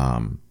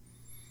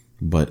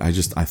 But I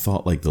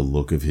thought like the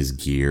look of his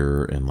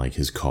gear and like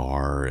his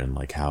car and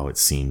like how it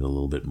seemed a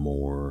little bit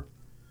more,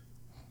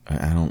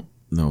 I don't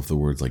know if the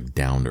word's like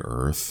down to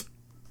earth.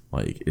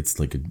 Like, it's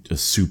like a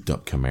souped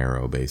up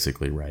Camaro,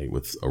 basically, right?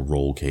 With a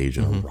roll cage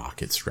and a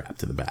rocket strapped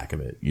to the back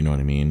of it. You know what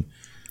I mean?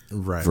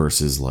 Right.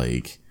 Versus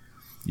like,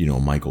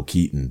 Michael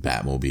Keaton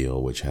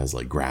Batmobile, which has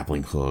like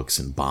grappling hooks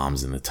and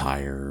bombs in the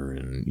tire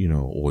and,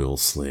 oil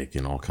slick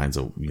and all kinds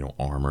of,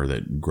 armor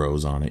that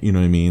grows on it. You know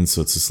what I mean?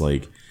 So it's just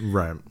like,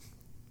 right.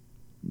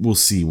 We'll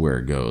see where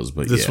it goes.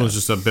 But this one's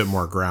just a bit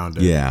more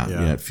grounded.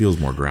 Yeah. It feels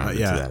more grounded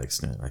to that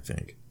extent, I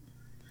think.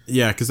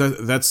 Yeah, because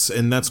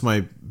that's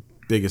my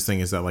biggest thing,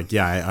 is that, like,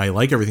 I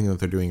like everything that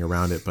they're doing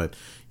around it, but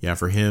yeah,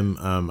 for him,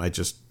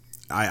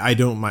 I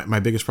don't. My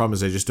biggest problem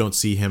is I just don't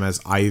see him as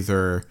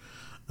either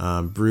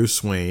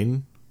Bruce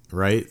Wayne,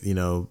 right?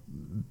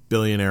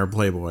 Billionaire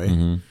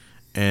playboy,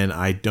 and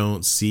I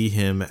don't see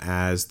him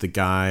as the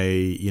guy,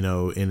 in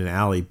an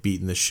alley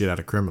beating the shit out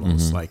of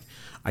criminals. Like,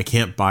 I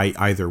can't buy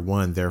either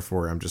one,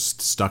 therefore I'm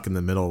just stuck in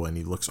the middle, and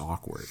he looks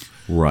awkward.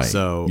 Right.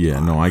 So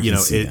I can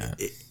see that.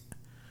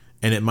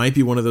 And it might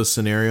be one of those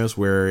scenarios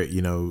where,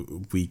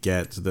 we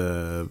get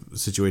the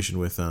situation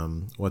with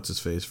what's his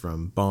face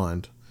from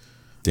Bond.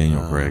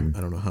 Daniel Craig.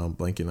 I don't know how I'm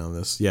blanking on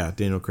this. Yeah,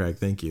 Daniel Craig,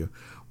 thank you.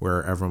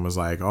 Where everyone was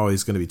like, oh,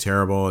 he's going to be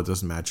terrible. It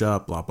doesn't match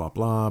up, blah, blah,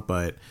 blah.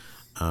 But,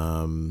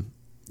 and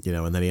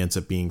then he ends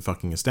up being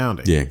fucking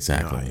astounding. Yeah,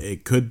 exactly.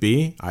 It could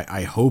be.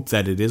 I hope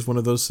that it is one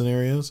of those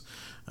scenarios.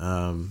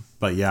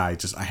 But yeah,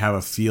 I have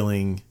a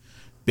feeling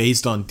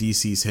based on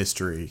DC's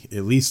history,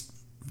 at least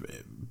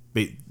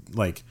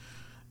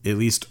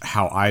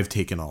how I've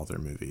taken all their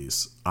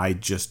movies, I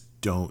just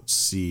don't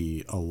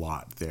see a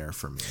lot there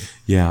for me.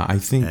 Yeah, I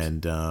think,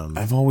 and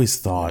I've always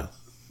thought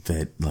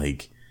that,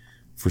 like,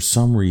 for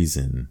some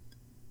reason,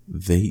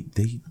 they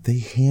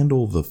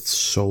handle the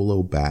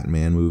solo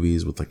Batman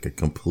movies with like a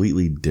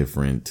completely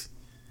different,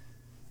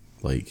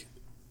 like,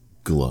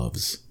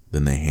 gloves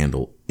than they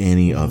handle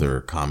any other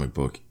comic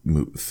book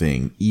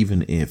thing,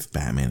 even if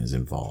Batman is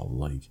involved.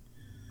 Like,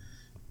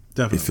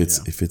 definitely,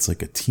 if it's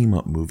like a team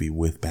up movie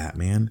with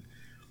Batman,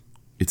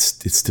 it's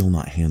still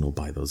not handled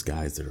by those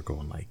guys that are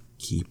going like,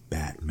 keep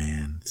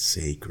Batman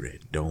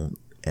sacred, don't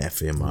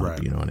F him up,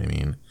 right. You know what I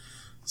mean?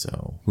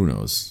 So who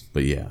knows?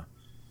 But yeah.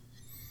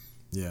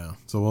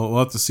 So we'll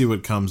have to see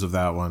what comes of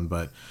that one.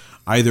 But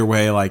either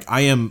way, like,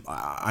 I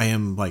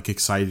am like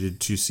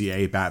excited to see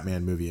a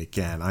Batman movie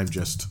again. I'm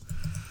just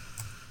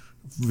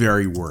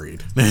very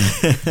worried.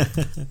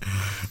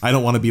 I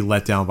don't want to be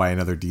let down by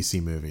another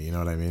DC movie. You know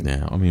what I mean?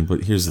 Yeah, I mean,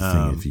 but here's the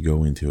thing: if you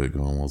go into it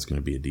going, well, it's going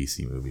to be a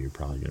DC movie, you're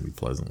probably going to be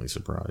pleasantly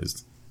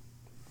surprised.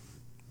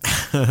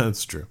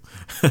 That's true.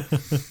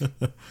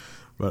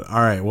 But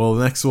all right, well,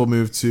 next we'll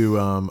move to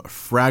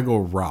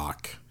Fraggle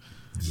Rock.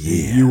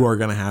 Yeah, you are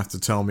gonna have to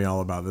tell me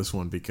all about this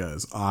one,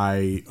 because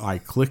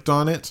I clicked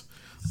on it,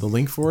 the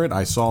link for it.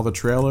 I saw the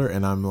trailer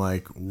and I'm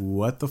like,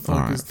 what the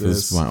fuck is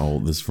this? This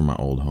is for my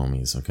old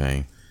homies.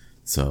 Okay,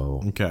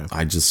 so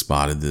I just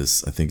spotted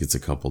this. I think it's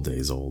a couple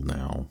days old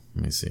now.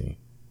 Let me see.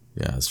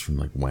 Yeah, it's from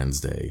like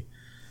Wednesday.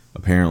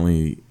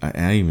 Apparently, I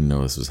didn't even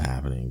know this was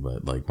happening,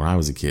 but like when I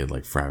was a kid,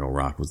 like Fraggle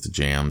Rock was the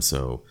jam.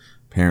 So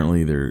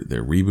apparently they're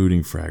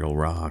rebooting Fraggle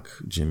Rock,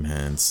 Jim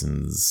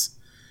Henson's,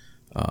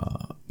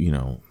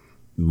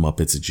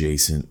 Muppets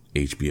adjacent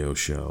HBO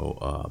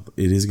show.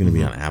 It is going to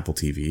be on Apple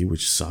TV,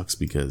 which sucks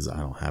because I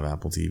don't have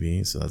Apple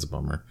TV, so that's a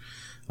bummer.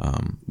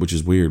 Which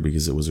is weird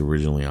because it was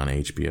originally on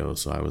HBO.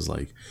 So I was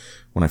like,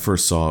 when I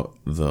first saw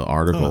the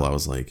article, I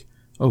was like,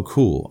 oh,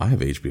 cool, I have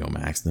HBO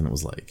Max. Then it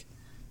was like,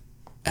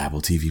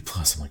 Apple TV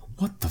Plus. I'm like,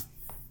 what the?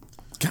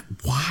 God,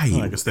 why?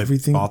 Well, I guess they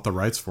bought the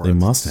rights for it. They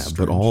must have,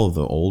 but all of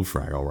the old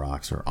Fraggle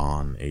Rocks are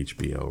on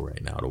HBO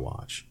right now to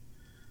watch.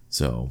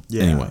 So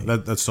anyway,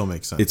 that still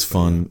makes sense. It's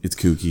fun. It's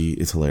kooky.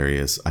 It's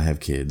hilarious. I have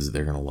kids.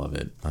 They're gonna love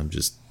it. I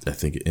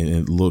think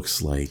it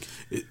looks like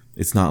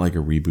it's not like a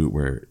reboot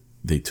where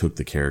they took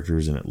the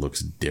characters and it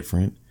looks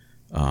different.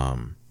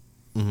 And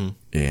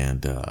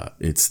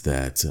it's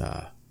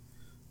that.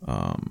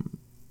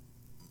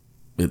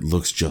 It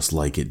looks just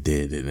like it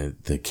did, and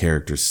the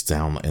characters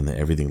sound and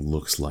everything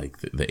looks like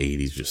the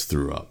 80s just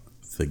threw up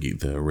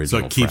the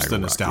original. So it keeps Fraggle the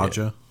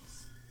nostalgia. Rock,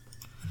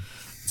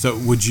 So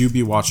would you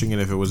be watching it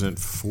if it wasn't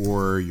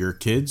for your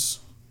kids?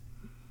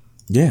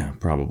 Yeah,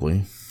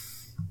 probably.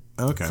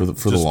 Okay. For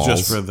the lols.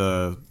 Just for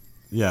the.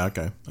 Yeah.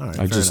 Okay. All right.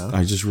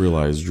 I just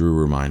realized Drew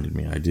reminded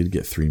me I did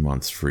get 3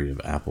 months free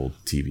of Apple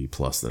TV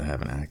Plus that I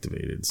haven't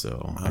activated,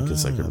 so I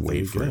guess I could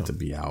wait for it to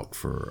be out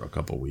for a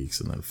couple weeks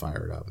and then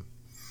fire it up.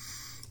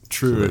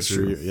 True.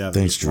 True. Yeah.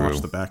 Thanks, Drew. Watch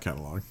the back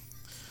catalog.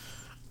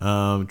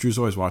 Drew's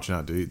always watching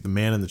out, dude. The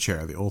man in the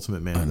chair, the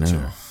ultimate man in the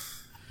chair.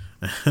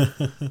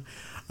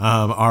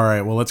 All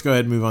right. Well, let's go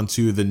ahead and move on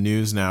to the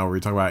news now, where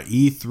we talk about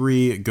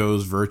E3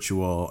 goes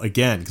virtual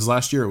again, because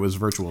last year it was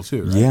virtual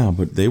too, right? Yeah,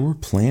 but they were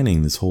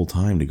planning this whole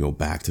time to go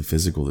back to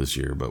physical this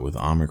year, but with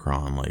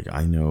Omicron, like,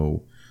 I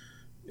know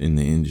in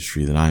the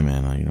industry that I'm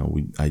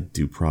in, I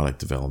do product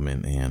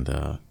development,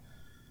 and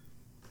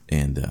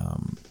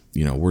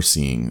we're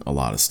seeing a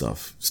lot of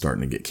stuff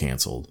starting to get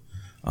canceled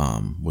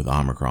with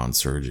Omicron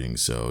surging.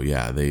 So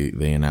yeah, they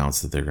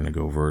announced that they're going to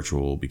go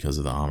virtual because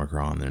of the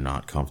Omicron. They're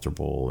not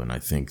comfortable, and I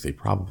think they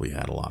probably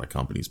had a lot of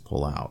companies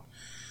pull out.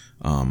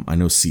 I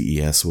know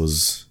CES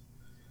was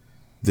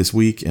this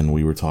week, and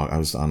I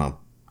was on a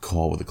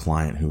call with a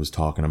client who was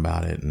talking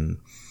about it, and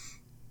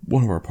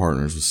one of our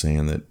partners was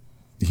saying that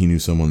he knew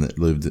someone that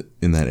lived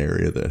in that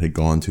area that had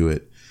gone to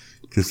it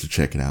just to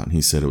check it out, and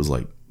he said it was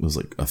like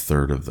a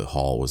third of the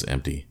hall was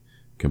empty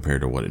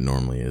compared to what it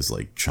normally is.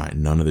 Like,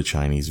 none of the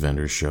Chinese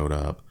vendors showed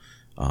up,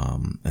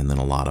 and then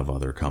a lot of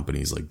other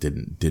companies like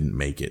didn't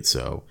make it.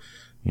 So,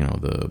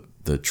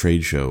 the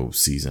trade show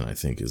season, I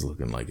think, is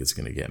looking like it's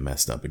going to get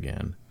messed up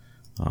again,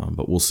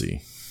 but we'll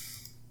see.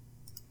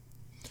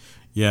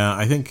 Yeah,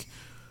 I think.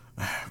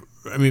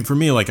 I mean, for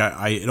me, like,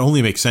 it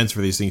only makes sense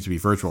for these things to be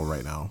virtual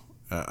right now.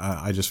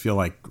 I just feel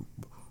like,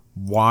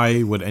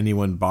 why would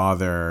anyone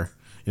bother?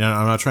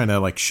 I'm not trying to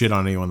like shit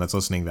on anyone that's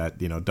listening that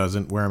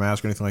doesn't wear a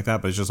mask or anything like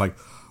that, but it's just like,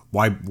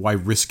 why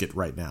risk it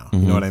right now? You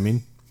know what I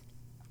mean?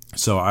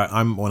 So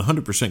I'm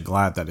 100%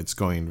 glad that it's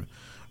going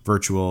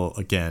virtual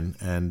again,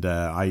 and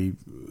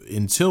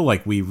until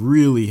like we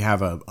really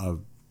have a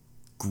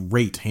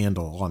great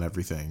handle on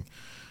everything,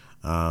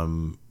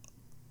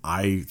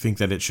 I think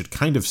that it should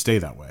kind of stay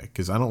that way,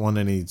 because I don't want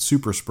any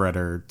super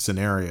spreader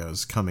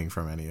scenarios coming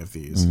from any of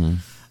these.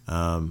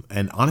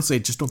 And honestly, I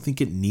just don't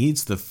think it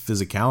needs the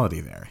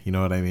physicality there. You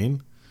know what I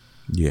mean?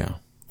 Yeah.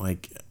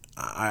 Like,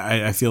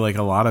 I feel like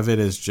a lot of it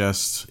is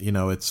just,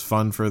 it's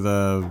fun for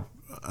the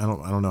I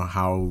don't know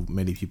how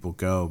many people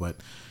go, but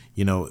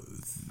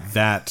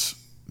that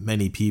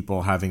many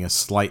people having a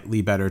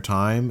slightly better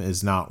time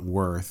is not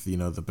worth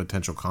the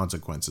potential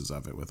consequences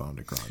of it with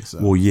Omicron. So,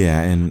 well,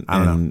 yeah, and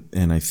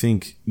I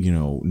think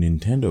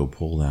Nintendo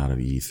pulled out of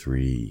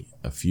E3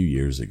 a few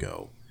years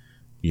ago,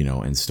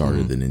 and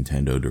started the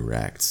Nintendo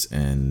Directs,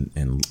 and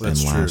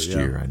last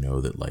year I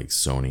know that like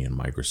Sony and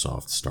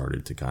Microsoft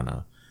started to kind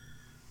of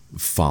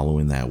follow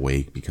in that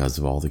wake because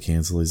of all the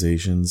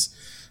cancelizations.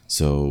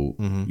 So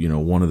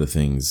one of the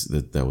things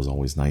that was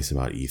always nice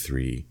about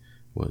E3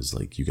 was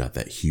like you got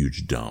that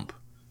huge dump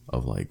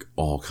of like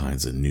all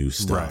kinds of new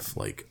stuff,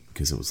 like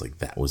because it was like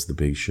that was the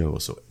big show,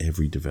 so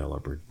every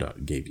developer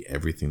gave you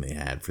everything they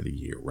had for the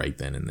year right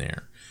then and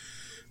there,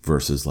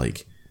 versus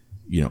like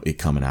it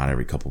coming out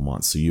every couple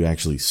months. So you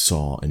actually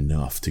saw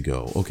enough to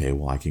go, okay,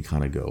 well I can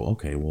kind of go,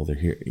 okay, well they're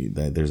here,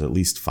 there's at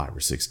least 5 or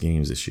 6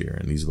 games this year,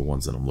 and these are the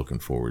ones that I'm looking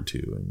forward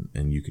to,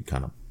 and you could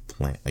kind of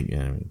plan,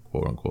 again,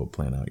 quote unquote,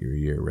 plan out your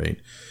year, right?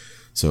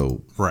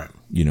 So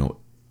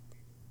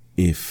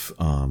if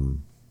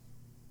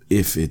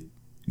it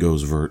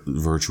goes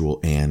virtual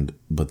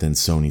but then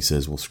Sony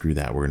says, well, screw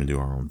that, we're going to do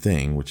our own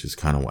thing, which is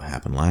kind of what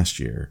happened last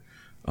year.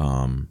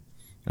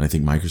 And I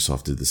think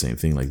Microsoft did the same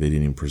thing. Like they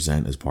didn't even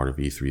present as part of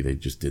E3. They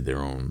just did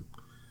their own,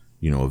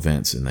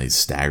 events, and they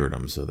staggered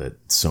them so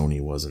that Sony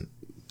wasn't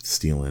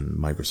stealing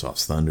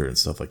Microsoft's thunder and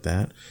stuff like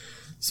that.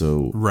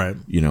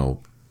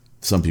 So,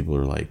 some people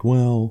are like,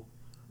 well,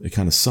 it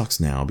kind of sucks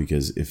now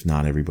because if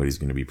not everybody's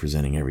going to be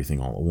presenting everything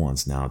all at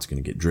once, now it's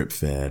going to get drip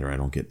fed, or I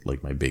don't get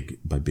like my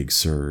big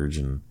surge.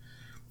 And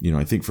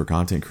I think for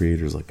content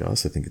creators like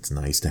us, I think it's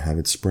nice to have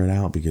it spread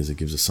out because it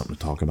gives us something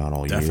to talk about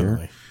all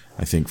year.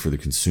 I think for the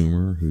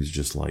consumer who's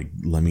just like,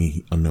 let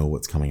me know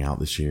what's coming out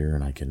this year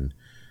and I can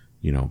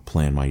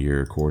plan my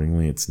year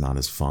accordingly, it's not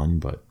as fun.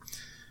 But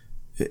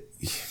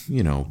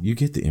you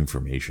get the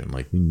information,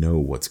 like we know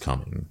what's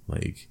coming.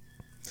 Like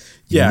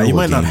you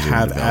might not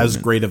have as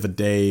great of a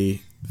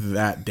day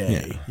that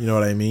day, you know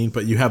what I mean,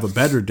 but you have a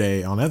better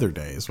day on other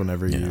days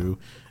whenever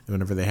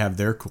they have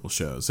their cool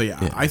shows. So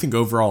I think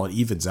overall it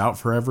evens out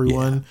for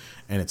everyone,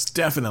 and it's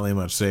definitely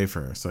much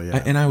safer. So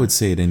and I would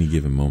say at any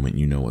given moment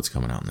what's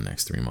coming out in the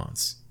next 3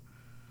 months.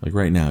 Like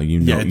right now,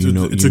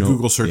 it's a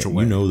Google search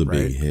away. The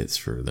big hits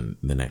for the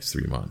next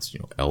 3 months.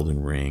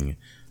 Elden Ring,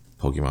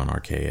 Pokemon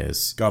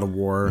Arceus, God of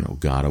War,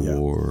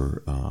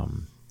 War,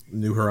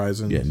 New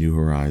Horizons. Yeah, New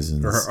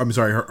Horizons.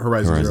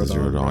 Horizon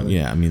Zero Dawn.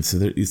 Yeah, I mean, so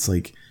it's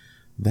like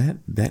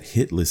that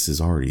hit list is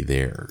already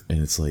there,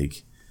 and it's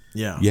like,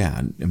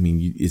 I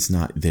mean, it's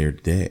not there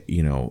today.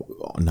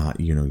 Not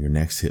your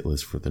next hit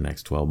list for the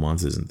next 12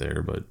 months isn't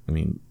there, but I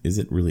mean, is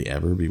it really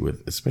ever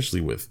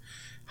especially with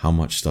how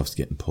much stuff's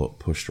getting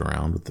pushed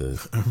around with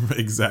the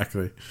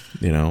exactly.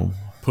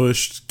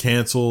 Pushed,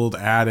 canceled,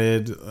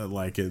 added,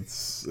 like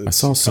it's I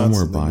saw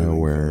somewhere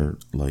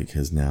BioWare like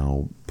has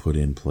now put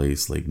in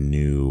place like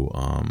new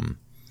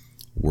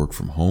work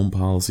from home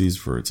policies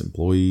for its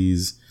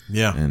employees.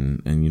 Yeah.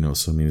 And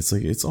so I mean it's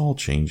like it's all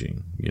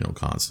changing,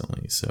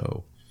 constantly.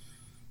 So,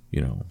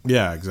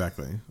 Yeah,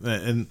 exactly.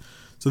 And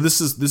so this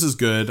is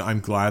good.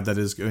 I'm glad that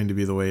is going to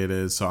be the way it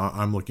is. So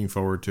I'm looking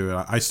forward to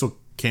it. I still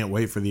can't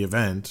wait for the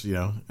event,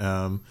 so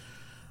I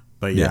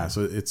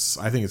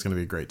think it's going to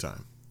be a great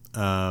time.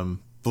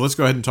 But let's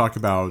go ahead and talk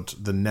about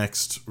the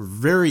next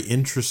very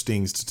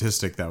interesting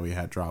statistic that we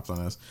had dropped on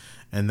us,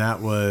 and that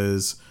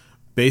was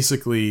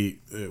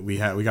basically we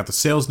got the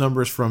sales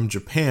numbers from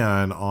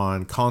Japan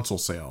on console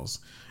sales,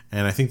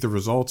 and I think the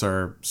results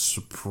are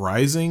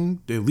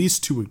surprising, at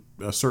least to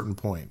a certain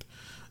point.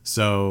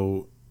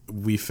 So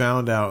we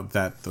found out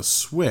that the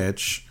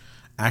Switch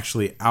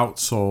actually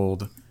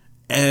outsold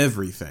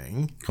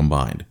everything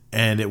combined,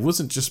 and it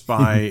wasn't just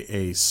by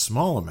a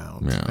small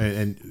amount.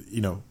 And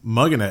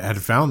Muggin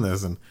had found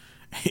this, and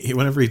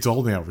whenever he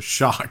told me, I was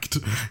shocked.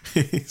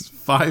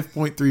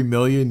 5.3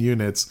 million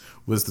units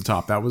was the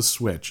top. That was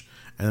Switch,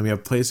 and then we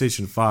have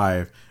PlayStation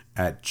 5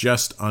 at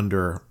just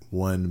under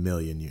 1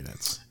 million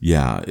units.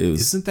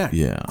 Isn't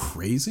that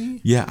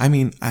crazy? I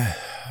mean,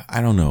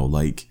 I don't know,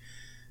 like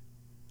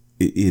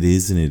it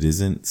is and it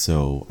isn't.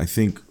 So I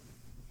think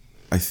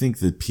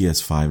the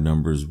PS5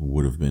 numbers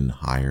would have been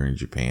higher in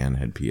Japan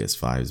had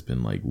PS5s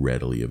been like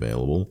readily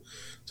available.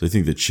 So I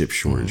think the chip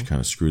shortage kind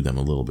of screwed them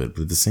a little bit.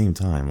 But at the same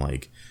time,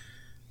 like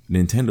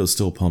Nintendo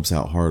still pumps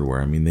out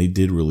hardware. I mean, they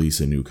did release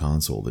a new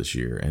console this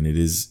year, and it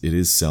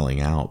is selling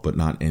out, but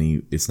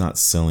it's not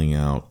selling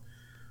out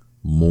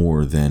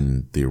more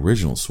than the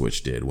original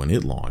Switch did when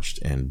it launched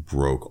and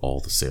broke all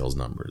the sales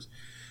numbers.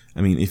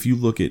 I mean, if you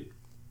look at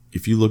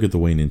the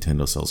way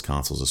Nintendo sells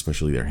consoles,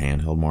 especially their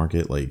handheld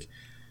market, like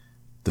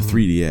the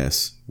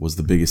 3DS was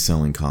the biggest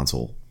selling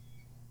console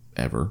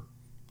ever.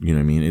 You know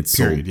what I mean? It's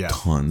sold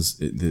tons.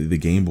 The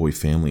Game Boy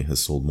family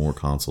has sold more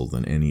consoles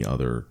than any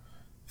other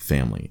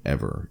family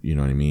ever. You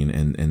know what I mean?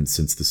 And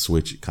since the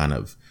Switch kind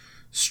of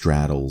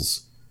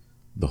straddles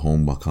the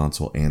home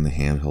console and the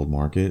handheld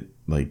market,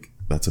 like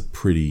that's a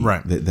pretty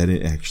that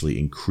it actually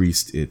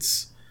increased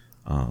its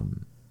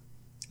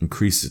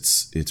increase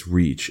its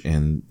reach,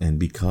 and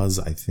because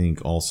I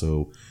think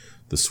also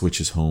the Switch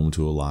is home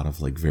to a lot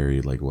of like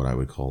very like what I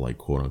would call like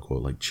quote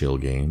unquote like chill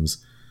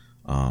games.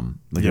 I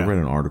read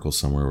an article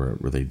somewhere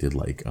where they did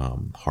like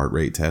heart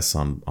rate tests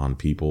on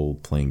people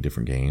playing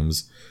different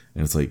games,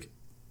 and it's like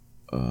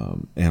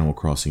Animal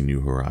Crossing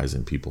New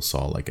Horizon, people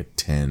saw like a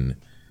 10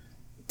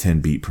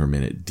 beat per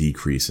minute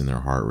decrease in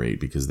their heart rate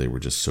because they were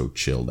just so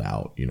chilled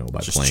out, by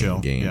just playing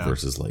the game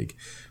versus like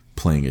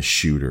playing a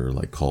shooter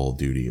like Call of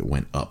Duty. It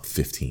went up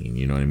 15,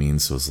 you know what I mean?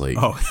 So it's like,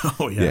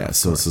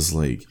 so it's just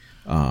like,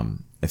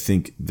 I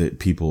think that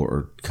people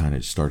are kind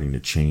of starting to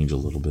change a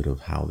little bit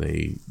of how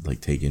they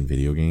like take in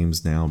video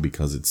games now,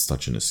 because it's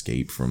such an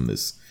escape from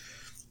this,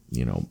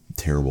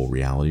 terrible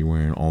reality we're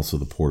in. Also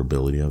the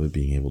portability of it,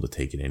 being able to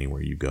take it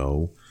anywhere you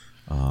go.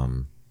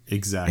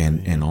 Exactly.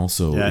 And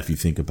also if you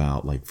think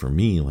about like, for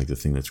me, like the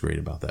thing that's great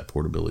about that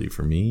portability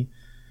for me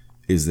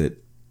is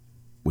that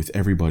with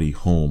everybody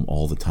home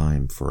all the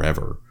time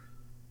forever,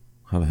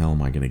 how the hell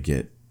am I going to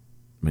get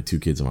my 2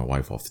 kids and my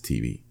wife off the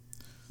TV?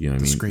 You know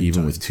what I mean?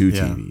 Even with 2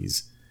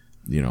 TVs,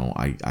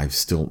 I'm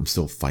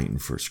still fighting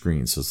for a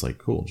screen. So it's like,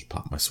 cool, just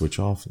pop my Switch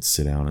off and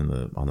sit down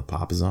on the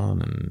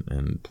Pop-A-Zon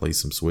and play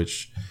some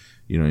Switch,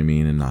 you know what I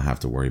mean? And not have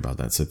to worry about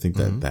that. So I think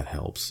that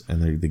helps.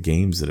 And the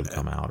games that have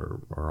come out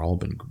are all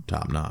been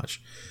top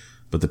notch.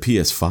 But the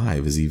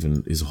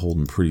PS5 is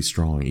holding pretty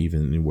strong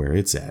even where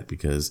it's at,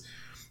 because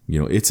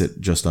it's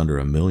at just under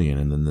 1 million,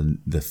 and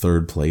then the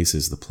third place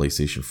is the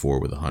PlayStation 4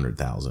 with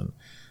 100,000.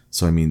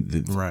 So I mean,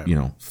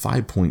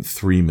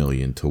 5.3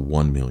 million to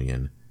 1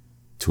 million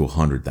to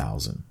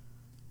 100,000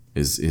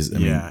 is it's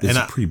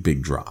a pretty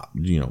big drop.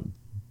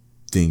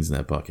 Things in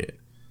that bucket.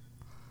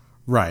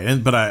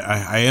 Right, but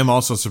I am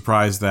also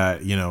surprised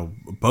that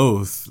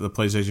both the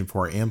PlayStation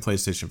 4 and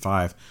PlayStation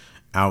 5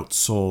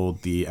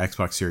 outsold the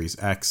Xbox Series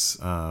X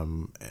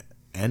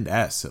and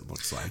S. It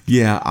looks like.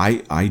 Yeah,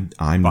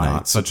 I'm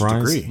not such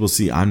surprised. A degree. Well,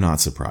 see, I'm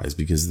not surprised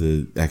because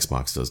the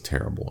Xbox does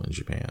terrible in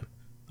Japan.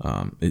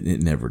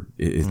 It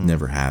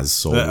never has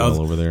sold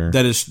well over there.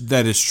 That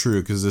is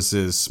true, because this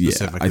is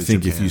specifically. I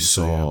think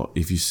Japan,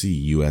 if you see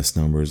U.S.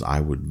 numbers, I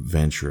would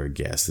venture a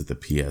guess that the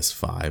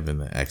PS5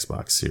 and the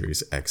Xbox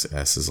Series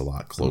XS is a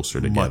lot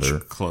closer together.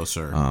 Much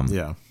closer.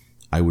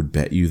 I would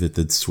bet you that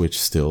the Switch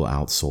still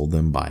outsold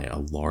them by a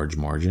large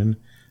margin.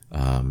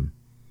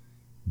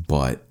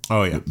 But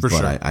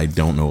sure. I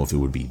don't know if it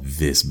would be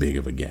this big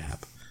of a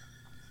gap.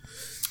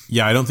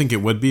 Yeah, I don't think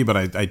it would be, but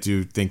I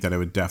do think that it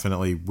would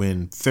definitely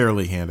win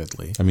fairly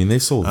handedly. I mean, they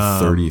sold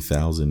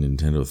 30,000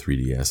 Nintendo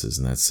 3DSs,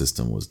 and that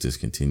system was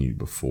discontinued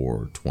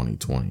before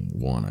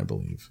 2021, I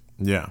believe.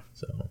 Yeah.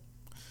 So.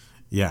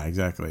 Yeah,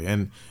 exactly.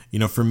 And,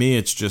 for me,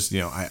 it's just,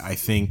 I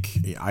think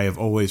I have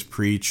always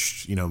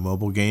preached,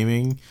 mobile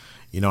gaming.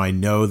 I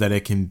know that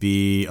it can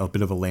be a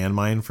bit of a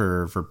landmine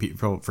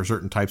for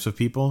certain types of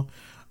people.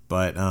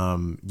 But,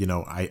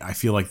 I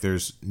feel like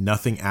there's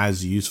nothing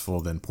as useful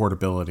than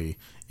portability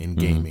in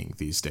gaming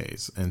these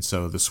days. And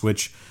so the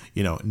Switch,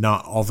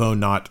 although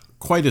not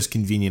quite as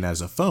convenient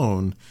as a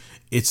phone,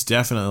 it's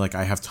definitely like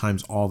I have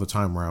times all the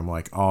time where I'm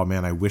like, oh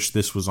man, I wish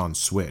this was on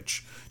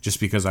Switch, just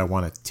because I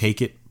want to take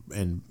it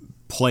and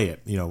play it,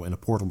 in a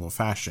portable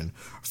fashion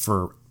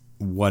for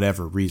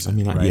whatever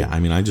reason.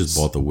 I just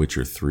bought The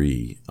Witcher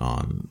 3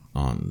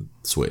 on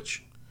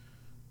Switch.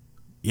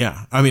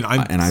 Yeah, I mean,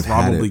 I'm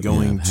probably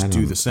going to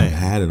do the same. I've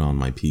had it on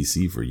my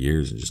PC for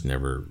years and just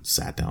never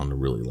sat down to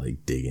really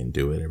like dig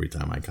into it. Every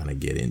time I kind of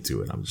get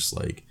into it, I'm just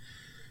like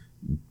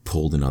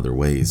pulled in other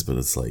ways. But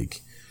it's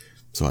like,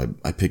 so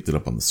I picked it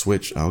up on the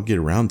Switch. I'll get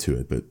around to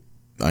it, but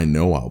I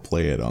know I'll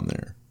play it on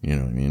there. You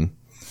know what I mean?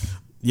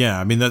 Yeah,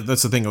 I mean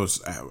that's the thing. It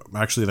was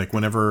actually like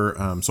whenever,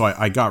 so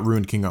I got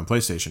Ruined King on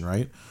PlayStation,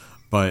 right?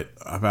 But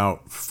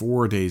about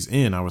 4 days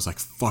in, I was like,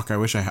 "Fuck! I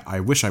wish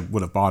I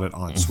would have bought it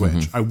on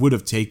Switch. I would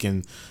have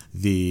taken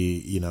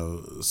the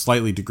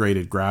slightly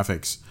degraded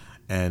graphics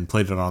and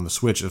played it on the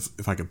Switch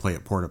if I could play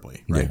it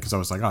portably, right? Because I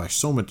was like, oh, there's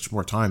so much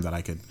more time that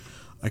I could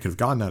have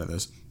gotten out of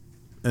this.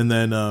 And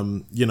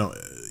then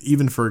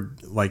even for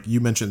like you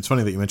mentioned, it's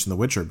funny that you mentioned The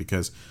Witcher,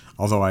 because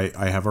although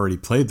I have already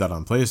played that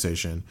on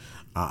PlayStation,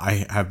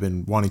 I have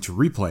been wanting to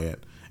replay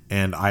it.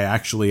 And I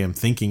actually am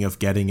thinking of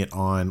getting it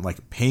on,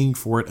 like paying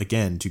for it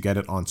again to get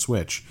it on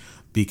Switch,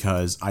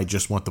 because I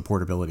just want the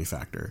portability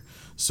factor.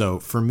 So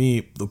for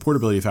me, the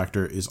portability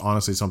factor is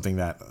honestly something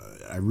that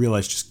I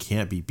realize just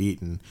can't be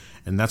beaten.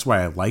 And that's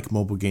why I like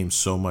mobile games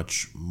so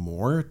much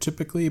more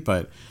typically.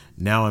 But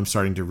now I'm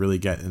starting to really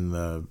get in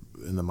the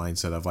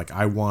mindset of like,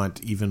 I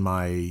want even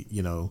my,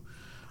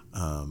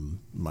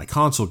 my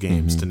console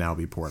games to now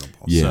be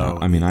portable. Yeah, so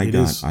I mean,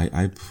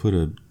 I put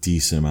a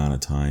decent amount of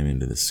time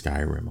into the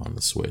Skyrim on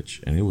the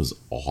Switch, and it was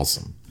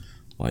awesome.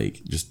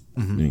 Like just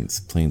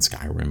playing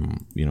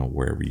Skyrim,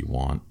 wherever you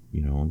want,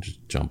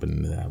 just jumping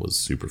into that was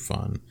super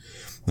fun.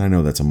 And I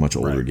know that's a much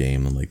older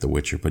game than like The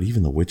Witcher, but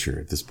even The Witcher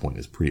at this point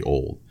is pretty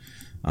old.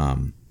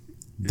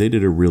 They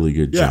did a really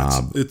good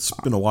job. It's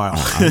been a while.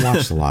 I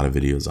watched a lot of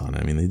videos on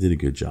it. I mean, they did a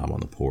good job on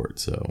the port,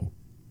 so.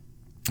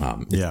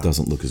 It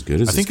doesn't look as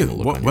good as I think.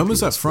 When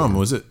was that from?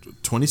 Was it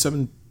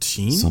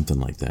 2017? Something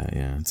like that.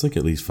 Yeah, it's like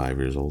at least 5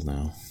 years old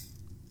now.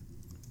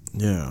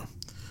 Yeah,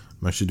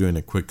 I'm actually doing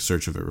a quick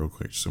search of it real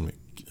quick.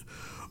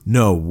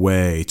 No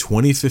way,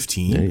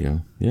 2015. There you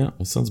go. Yeah,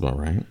 that sounds about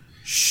right.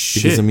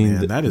 Shit, because, I mean,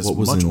 man, that is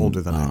much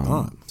older than I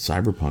thought.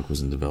 Cyberpunk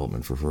was in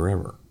development for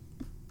forever.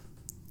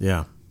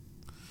 Yeah.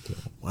 So.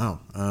 Wow.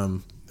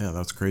 Yeah,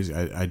 that's crazy.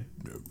 I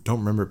don't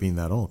remember it being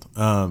that old.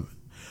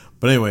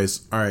 But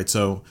anyways, all right.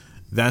 So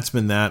that's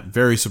been that.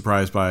 Very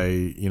surprised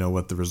by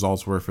what the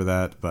results were for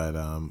that. But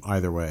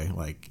either way,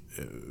 like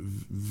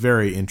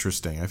very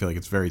interesting. I feel like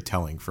it's very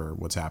telling for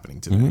what's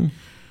happening today.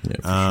 Mm-hmm. Yeah,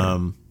 for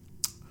sure.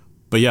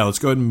 But yeah, let's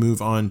go ahead and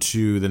move on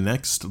to the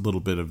next little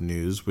bit of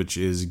news, which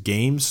is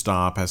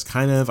GameStop has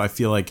kind of, I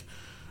feel like,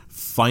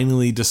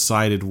 finally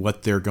decided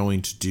what they're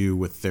going to do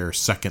with their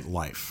second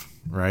life,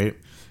 right?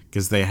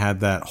 Because they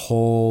had that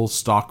whole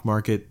stock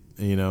market,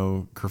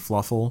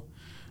 kerfluffle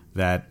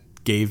that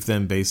gave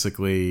them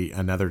basically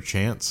another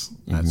chance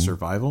at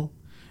survival.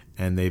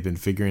 And they've been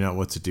figuring out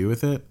what to do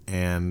with it.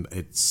 And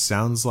it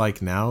sounds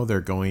like now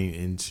they're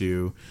going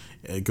to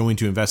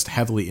invest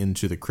heavily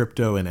into the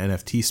crypto and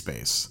NFT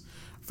space.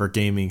 For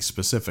gaming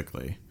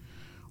specifically,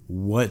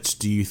 what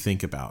do you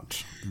think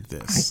about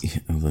this?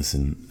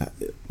 Listen,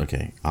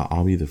 okay,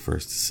 I'll be the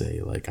first to say,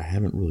 like, I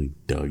haven't really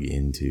dug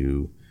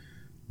into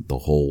the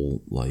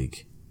whole,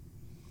 like,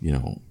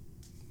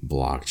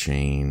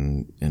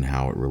 blockchain and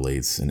how it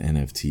relates and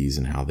NFTs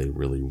and how they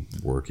really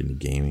work into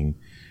gaming.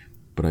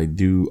 But I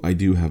do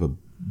have a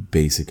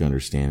basic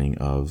understanding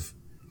of,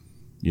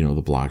 the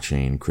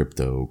blockchain,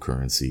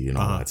 cryptocurrency, and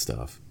all that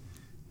stuff.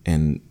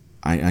 And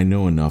I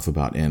know enough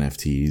about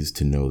NFTs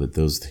to know that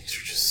those things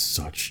are just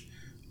such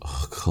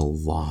a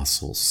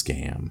colossal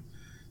scam.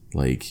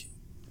 Like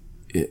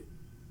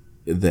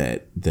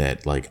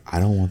that like I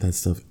don't want that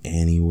stuff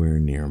anywhere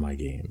near my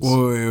games.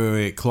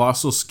 Wait.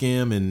 Colossal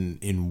scam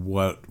in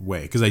what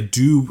way? Because I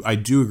do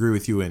agree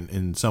with you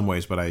in some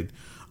ways, but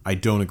I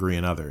don't agree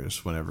in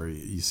others whenever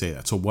you say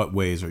that. So what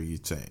ways are you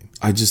saying?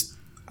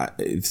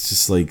 It's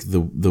just like the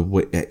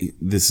way,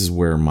 this is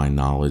where my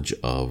knowledge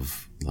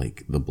of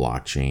like the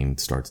blockchain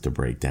starts to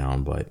break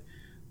down, but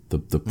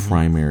the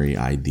primary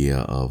idea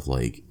of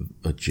like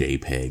a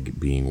JPEG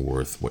being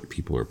worth what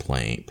people are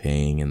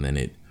paying, and then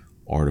it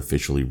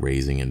artificially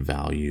raising in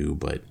value,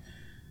 but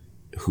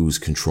who's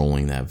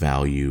controlling that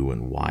value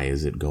and why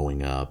is it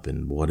going up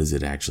and what is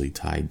it actually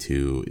tied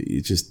to?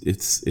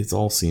 It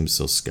all seems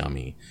so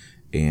scummy,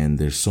 and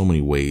there's so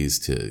many ways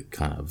to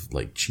kind of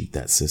like cheat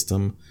that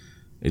system.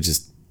 It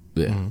just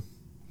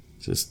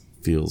just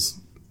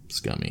feels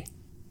scummy.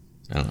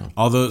 I don't know.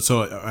 Although,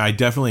 so I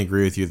definitely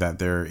agree with you that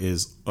there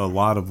is a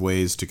lot of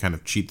ways to kind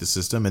of cheat the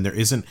system, and there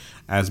isn't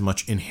as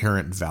much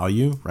inherent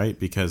value, right?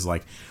 Because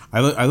like I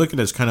look at it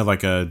as kind of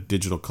like a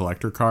digital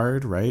collector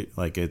card, right?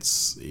 Like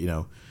it's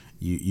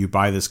you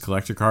buy this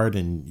collector card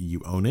and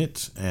you own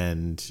it,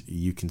 and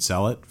you can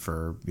sell it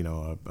for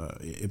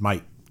it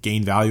might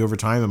gain value over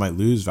time, it might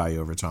lose value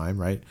over time,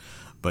 right?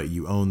 But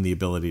you own the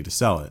ability to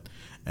sell it,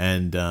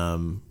 and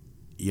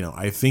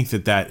I think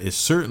that is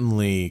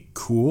certainly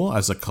cool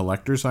as a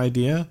collector's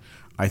idea.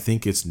 I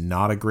think it's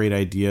not a great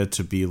idea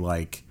to be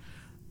like,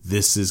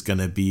 this is going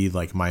to be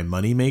like my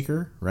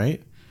moneymaker,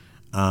 right?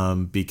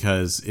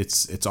 Because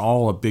it's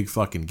all a big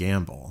fucking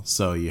gamble.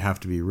 So you have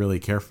to be really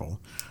careful.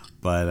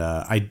 But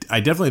I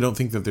definitely don't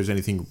think that there's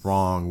anything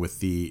wrong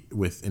with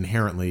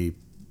inherently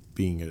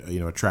being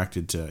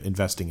attracted to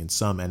investing in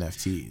some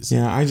NFTs.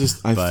 Yeah,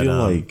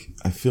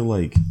 I feel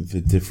like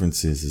the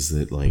difference is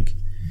that like,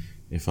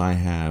 if I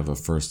have a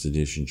first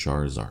edition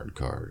Charizard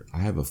card, I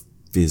have a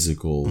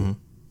physical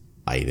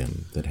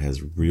item that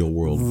has real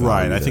world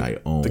value that I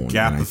own. The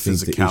gap of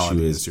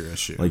physicality is your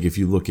issue. Like if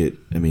you look at,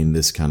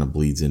 this kind of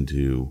bleeds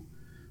into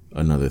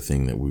another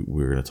thing that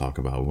we're going to talk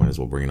about. We might as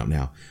well bring it up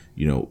now.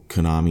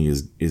 Konami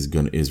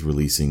is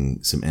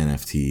releasing some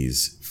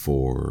NFTs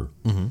for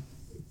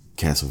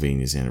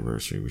Castlevania's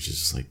anniversary, which is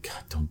just like,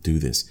 God, don't do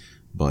this.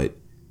 But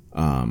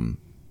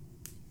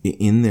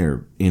in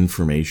their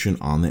information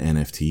on the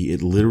NFT,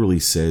 it literally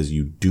says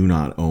you do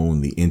not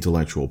own the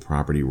intellectual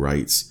property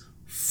rights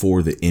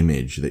for the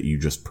image that you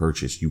just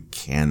purchased. You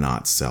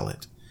cannot sell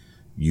it.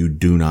 You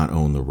do not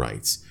own the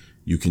rights.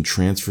 You can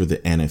transfer the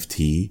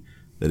NFT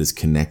that is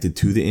connected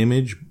to the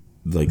image,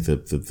 like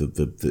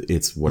the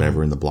it's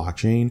whatever in the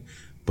blockchain,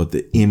 but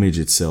the image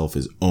itself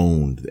is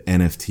owned. The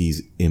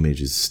NFT's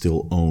image is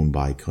still owned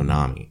by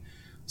Konami.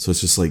 So it's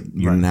just like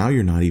you're not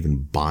even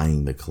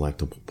buying the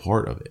collectible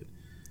part of it.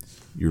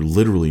 You're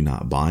literally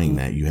not buying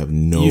that. You have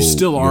no. You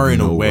still are in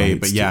a way,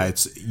 but yeah,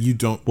 it's you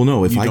don't. Well,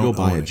 no. If I go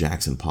buy a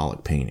Jackson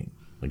Pollock painting,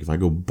 like if I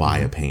go buy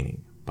a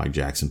painting by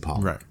Jackson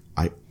Pollock,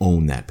 I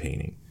own that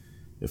painting.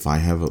 If I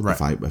have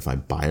if I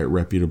buy it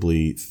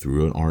reputably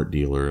through an art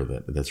dealer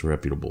that's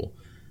reputable,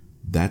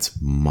 that's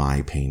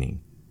my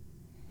painting.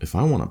 If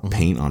I want to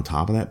paint on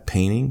top of that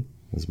painting,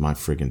 that's my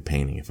freaking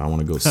painting. If I want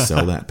to go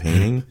sell that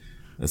painting,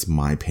 that's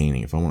my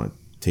painting. If I want to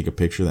take a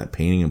picture of that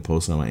painting and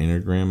post it on my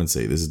Instagram and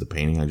say this is the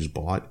painting I just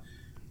bought,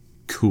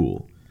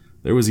 cool.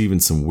 There was even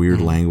some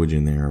weird language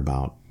in there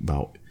about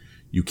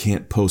you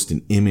can't post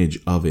an image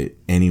of it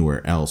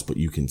anywhere else, but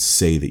you can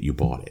say that you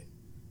bought it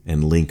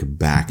and link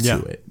back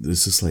to it.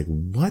 It's just like,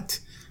 what?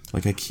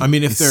 Like I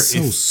mean,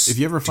 if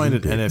you ever find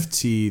an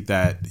NFT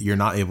that you're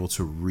not able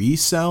to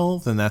resell,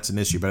 then that's an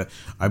issue. But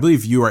I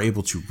believe you are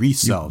able to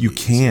resell. You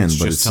can,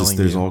 but it's just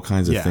there's all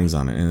kinds of things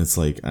on it, and it's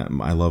like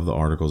I love the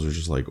articles are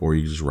just like, or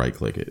you just right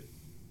click it.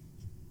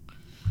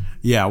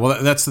 Yeah,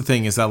 well, that's the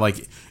thing is that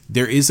like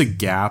there is a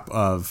gap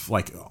of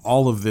like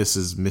all of this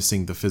is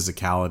missing the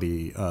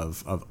physicality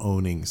of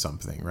owning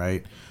something,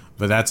 right?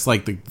 But that's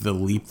like the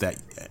leap that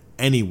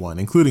anyone,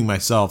 including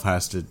myself,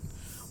 has to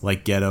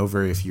like get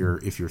over if you're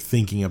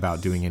thinking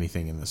about doing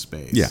anything in this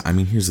space. Yeah, I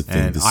mean, here's the thing.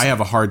 And I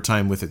have a hard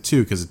time with it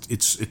too because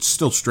it's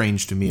still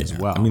strange to me as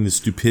well. I mean, the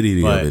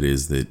stupidity of it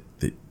is that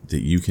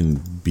you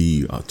can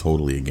be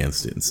totally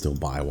against it and still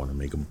buy one and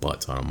make a butt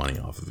ton of money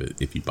off of it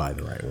if you buy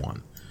the right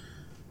one.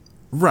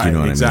 Right, you know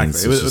what exactly. I mean?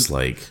 So it's just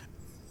like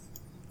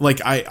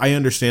I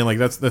understand. Like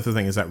that's the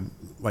thing is that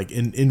like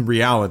in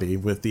reality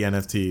with the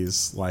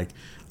NFTs, like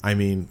I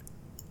mean,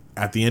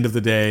 at the end of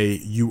the day,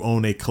 you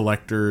own a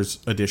collector's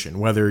edition.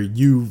 Whether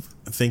you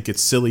think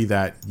it's silly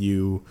that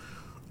you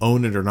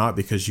own it or not,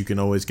 because you can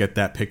always get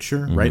that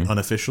picture, right?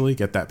 Unofficially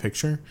get that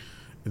picture.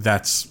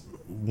 That's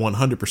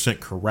 100%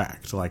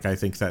 correct. Like I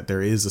think that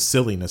there is a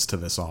silliness to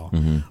this all,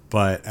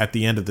 but at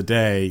the end of the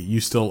day, you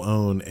still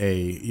own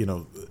a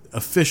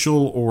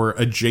official or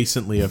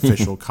adjacently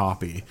official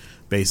copy,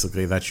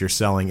 basically, that you're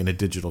selling in a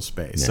digital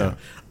space. Yeah. So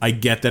I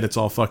get that it's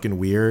all fucking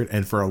weird,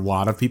 and for a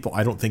lot of people,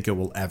 I don't think it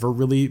will ever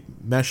really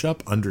mesh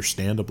up.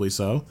 Understandably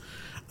so.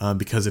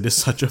 Because it is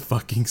such a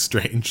fucking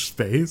strange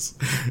space.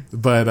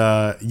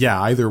 But yeah,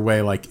 either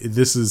way, like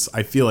this is,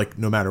 I feel like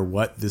no matter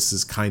what, this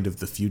is kind of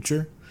the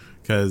future,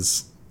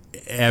 because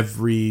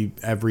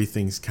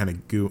everything's kind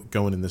of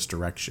going in this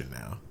direction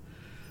now.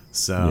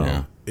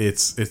 So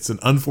it's an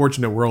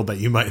unfortunate world that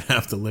you might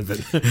have to live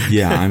in.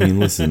 Yeah, I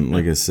mean, listen,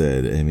 like I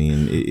said, I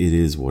mean, it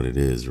is what it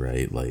is,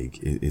 right? Like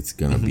it's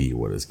gonna be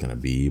what it's gonna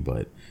be.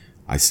 But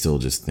I still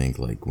just think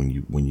like when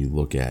you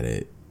look at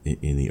it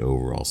in the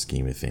overall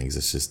scheme of things,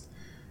 it's just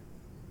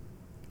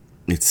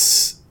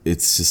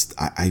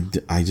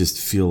I just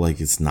feel like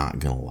it's not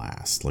gonna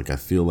last. Like I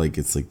feel like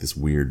it's like this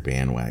weird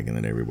bandwagon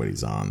that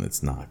everybody's on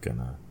that's not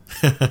gonna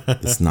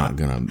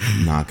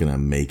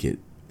make it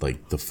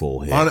like the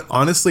full hit.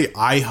 Honestly,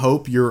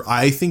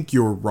 I think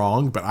you're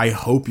wrong, but I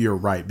hope you're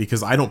right,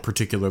 because I don't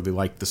particularly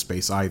like the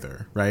space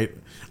either, right?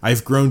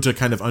 I've grown to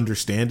kind of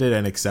understand it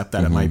and accept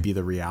that it might be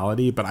the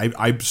reality, but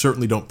I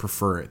certainly don't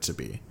prefer it to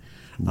be.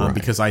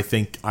 Because I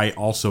think I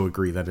also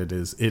agree that it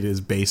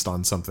is based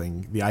on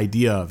something. The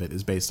idea of it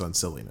is based on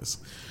silliness.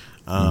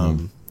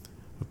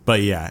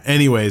 But yeah,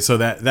 anyway, so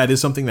that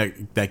is something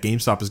that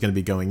GameStop is going to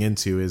be going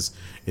into is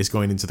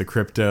going into the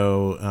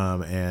crypto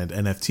and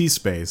NFT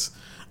space.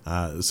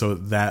 So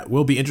that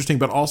will be interesting,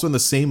 but also in the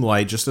same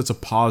light, just as a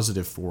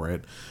positive for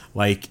it,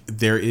 like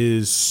there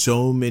is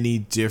so many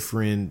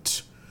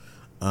different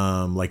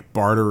like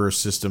barterer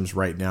systems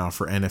right now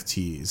for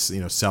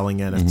NFTs, selling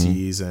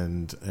NFTs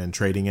and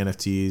trading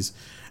NFTs.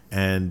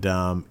 And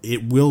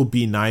it will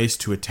be nice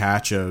to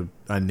attach a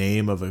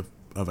name of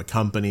a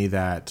company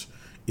that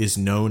is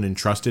known and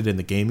trusted in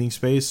the gaming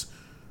space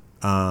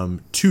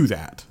to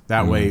that.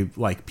 That way,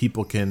 like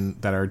people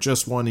that are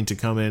just wanting to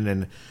come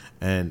in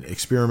and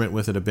experiment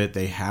with it a bit,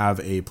 they have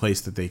a place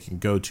that they can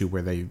go to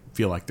where they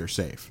feel like they're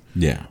safe.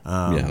 Yeah.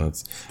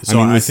 That's. So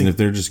I think if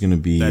they're just going to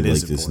be like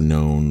this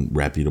known,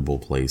 reputable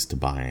place to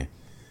buy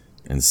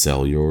and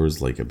sell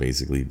yours, like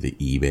basically the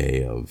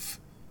eBay of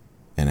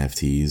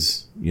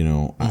NFTs,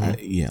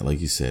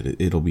 like you said,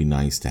 it'll be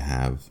nice to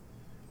have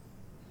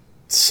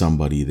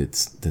somebody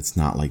that's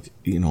not like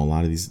a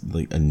lot of these,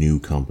 like a new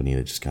company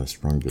that just kind of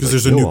sprung, because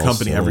there's a new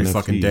company every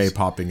fucking day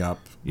popping up.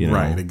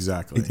 Right,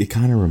 exactly. It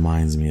kind of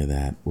reminds me of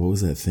that. What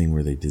was that thing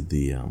where they did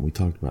the we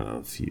talked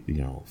about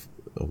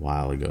a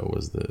while ago,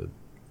 was the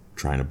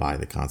trying to buy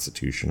the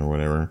Constitution or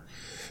whatever.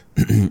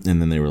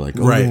 And then they were like,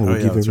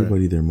 we'll give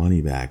everybody their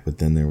money back. But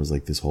then there was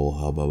like this whole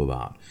hubbub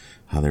about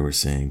how they were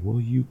saying, well,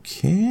 you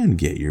can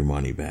get your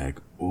money back,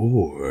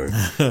 or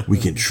we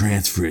can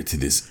transfer it to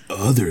this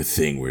other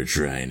thing we're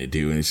trying to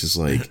do. And it's just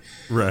like,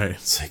 right.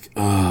 It's like,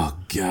 oh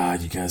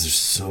God, you guys are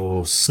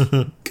so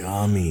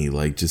scummy.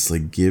 Like, just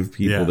like give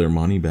people their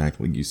money back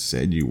like you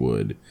said you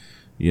would,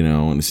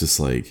 and it's just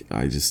like,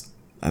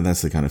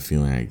 that's the kind of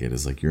feeling I get,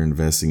 is like you're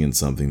investing in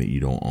something that you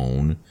don't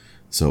own.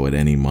 So at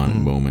any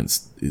moment,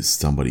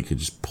 somebody could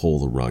just pull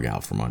the rug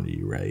out from under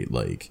you, right?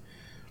 Like,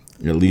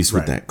 at least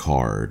with that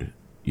card,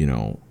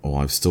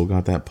 I've still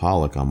got that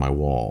Pollock on my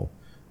wall.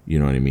 You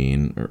know what I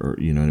mean? Or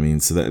you know what I mean?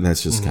 So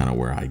that's just kind of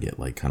where I get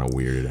like kind of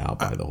weirded out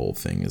by the whole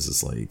thing. Is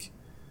just like,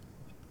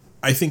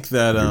 I think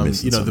that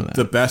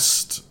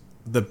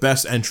the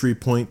best entry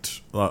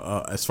point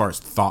as far as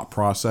thought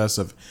process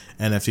of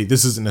NFT.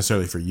 This isn't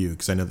necessarily for you,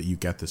 because I know that you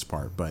get this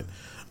part, but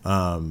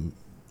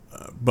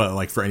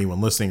like for anyone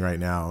listening right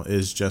now,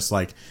 is just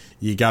like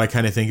you got to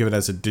kind of think of it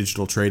as a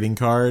digital trading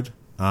card.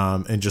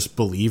 and just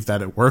believe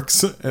that it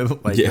works,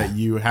 and like that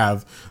you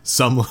have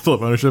some level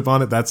of ownership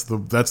on it. That's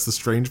the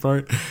strange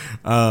part.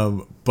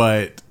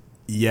 But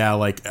yeah,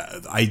 like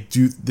I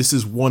do. This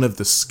is one of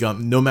the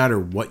scum. No matter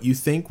what you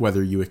think,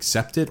 whether you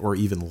accept it or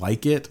even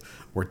like it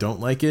or don't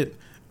like it,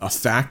 a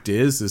fact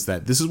is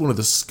that this is one of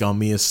the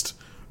scummiest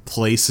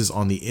places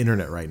on the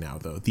internet right now,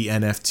 though. The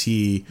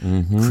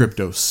NFT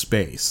crypto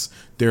space.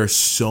 There are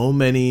so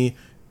many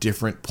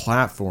different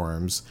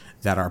platforms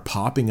that are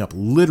popping up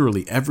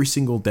literally every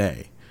single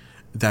day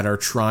that are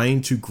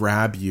trying to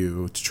grab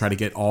you to try to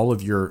get all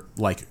of your,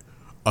 like,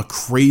 a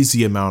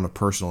crazy amount of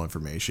personal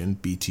information,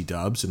 BT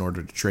dubs, in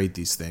order to trade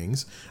these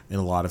things in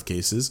a lot of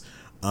cases.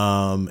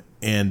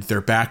 And they're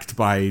backed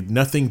by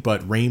nothing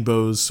but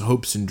rainbows,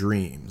 hopes, and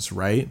dreams,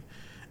 right?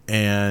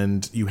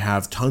 And you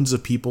have tons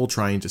of people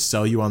trying to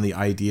sell you on the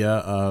idea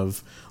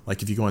of,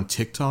 like, if you go on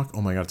TikTok,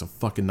 oh my God, it's a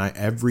fucking night.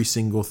 Every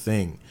single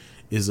thing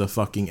is a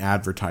fucking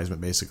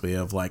advertisement, basically,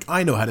 of like,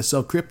 I know how to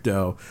sell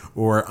crypto,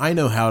 or I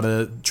know how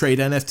to trade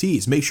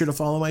NFTs. Make sure to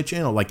follow my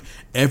channel. Like,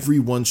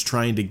 everyone's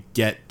trying to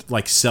get,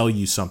 like, sell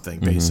you something,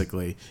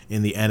 basically,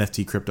 in the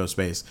NFT crypto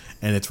space.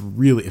 And it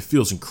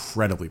feels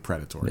incredibly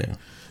predatory. Yeah.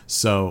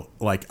 So,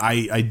 like,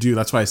 I do,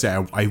 that's why I say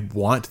I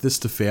want this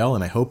to fail,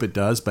 and I hope it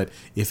does. But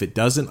if it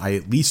doesn't, I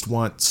at least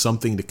want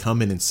something to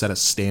come in and set a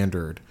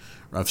standard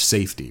of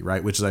safety,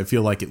 right? Which is, I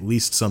feel like, at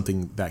least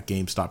something that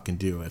GameStop can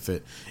do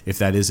if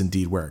that is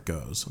indeed where it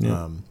goes.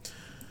 Yeah.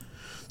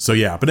 So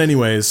yeah, but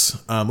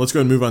anyways, let's go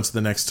and move on to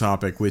the next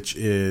topic, which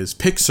is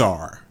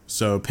Pixar.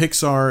 So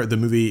Pixar, the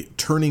movie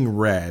Turning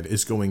Red,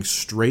 is going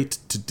straight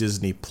to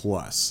Disney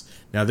Plus.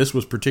 Now, this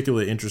was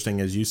particularly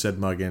interesting, as you said,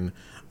 Muggin.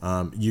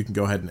 You can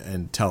go ahead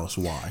and tell us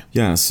why.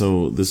 Yeah,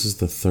 so this is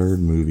the third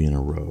movie in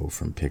a row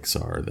from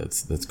Pixar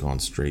that's gone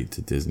straight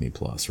to Disney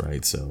Plus,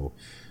 right? So,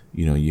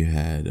 you know, you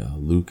had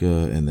Luca,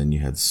 and then you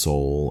had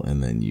Soul,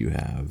 and then you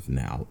have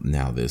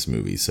now this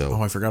movie.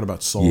 So I forgot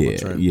about Soul. Yeah,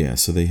 that's right. Yeah.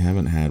 So they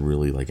haven't had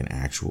really like an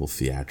actual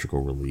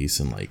theatrical release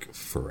in like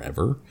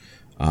forever.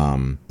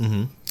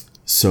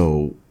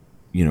 So,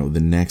 you know,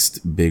 the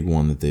next big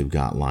one that they've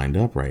got lined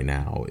up right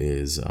now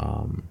is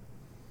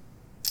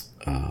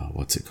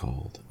what's it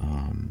called?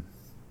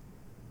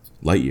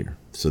 Lightyear.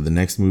 So the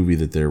next movie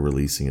that they're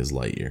releasing is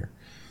Lightyear.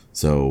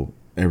 So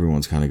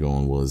everyone's kind of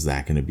going, well, is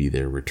that going to be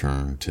their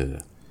return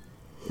to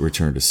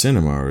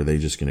cinema, or are they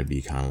just going to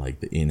be kind of like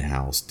the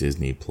in-house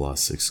Disney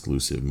Plus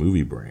exclusive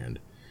movie brand?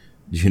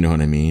 You know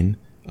what I mean?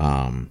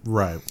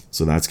 Right.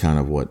 So that's kind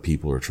of what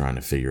people are trying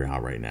to figure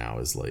out right now,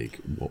 is like,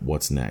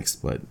 what's next?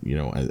 But, you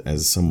know,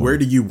 as someone, where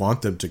do you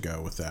want them to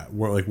go with that?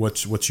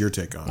 What's your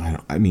take on it?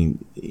 I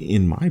mean,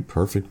 in my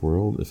perfect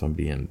world, if I'm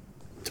being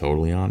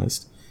totally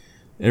honest,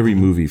 every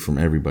movie from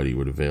everybody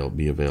would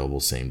be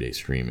available same day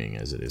streaming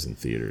as it is in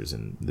theaters,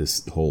 and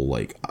this whole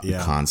like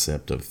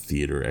concept of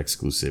theater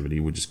exclusivity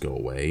would just go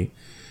away,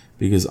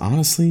 because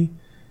honestly,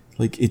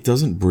 like, it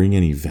doesn't bring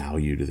any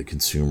value to the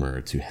consumer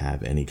to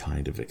have any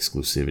kind of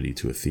exclusivity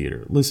to a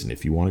theater. Listen,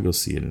 if you want to go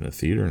see it in a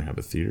theater and have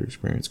a theater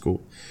experience,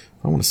 cool.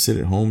 If I want to sit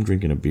at home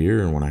drinking a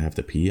beer, and when I have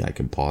to pee, I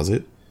can pause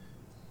it.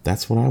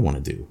 That's what I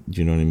want to do.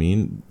 Do you know what I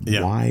mean?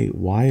 Yeah.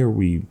 Why are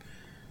we,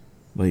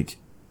 like,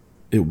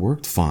 it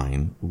worked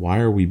fine. Why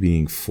are we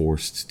being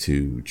forced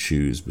to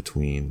choose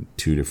between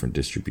two different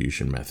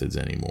distribution methods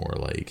anymore?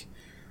 Like,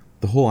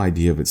 the whole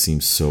idea of it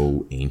seems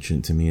so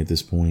ancient to me at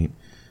this point.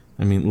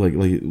 I mean, like,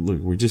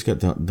 look, we just got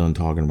done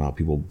talking about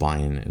people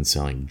buying and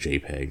selling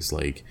JPEGs.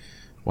 Like,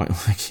 why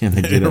can't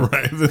I get it?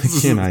 Right.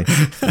 Can't I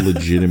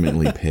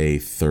legitimately pay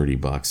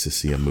 $30 to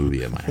see a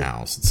movie at my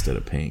house instead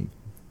of paying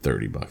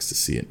 $30 to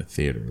see it in a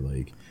theater?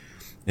 Like,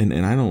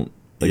 and I don't,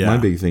 like, my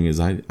big thing is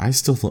I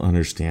still don't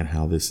understand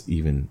how this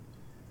even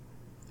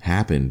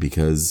happened,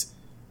 because,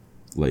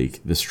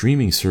 like, the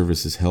streaming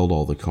services held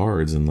all the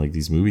cards, and like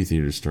these movie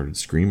theaters started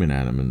screaming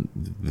at them, and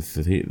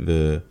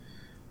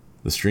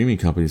the streaming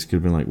companies could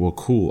have been like, well,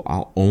 cool,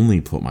 I'll only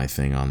put my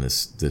thing on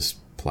this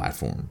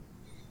platform.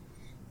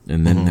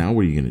 And then now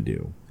what are you going to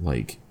do?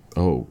 Like,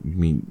 oh, you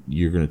mean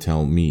you're going to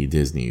tell me,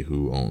 Disney,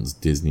 who owns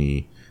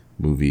Disney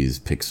movies,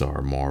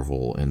 Pixar,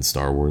 Marvel, and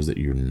Star Wars, that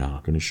you're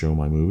not going to show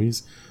my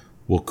movies?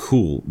 Well,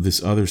 cool,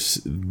 this other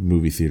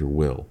movie theater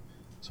will.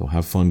 So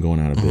have fun going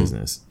out of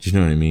business. Do you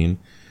know what I mean?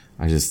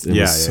 It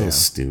was so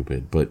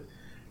stupid. But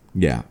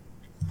yeah,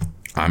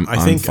 I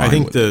think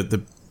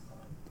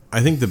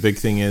the big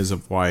thing is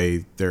of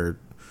why they're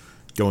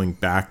going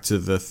back to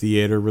the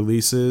theater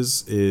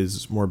releases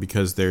is more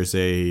because there's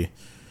a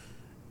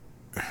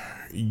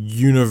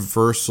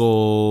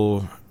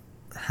universal,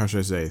 how should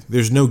I say,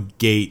 there's no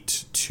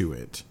gate to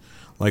it.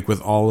 Like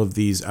with all of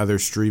these other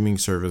streaming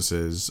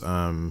services,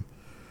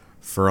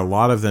 for a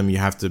lot of them, you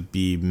have to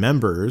be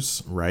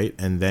members, right?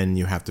 And then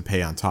you have to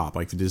pay on top.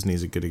 Like Disney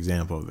is a good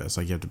example of this.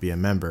 Like you have to be a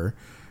member,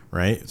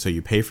 right? So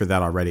you pay for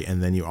that already,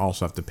 and then you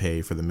also have to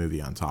pay for the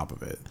movie on top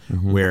of it.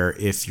 Where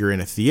if you're in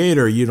a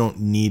theater, you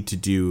don't need to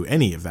do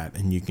any of that,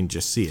 and you can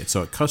just see it.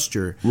 So it cuts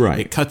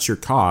your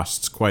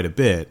costs quite a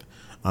bit,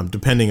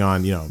 depending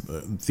on, you know,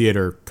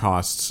 theater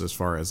costs as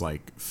far as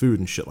like food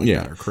and shit like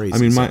that are crazy. I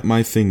mean,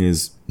 my thing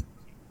is,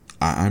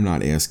 I'm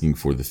not asking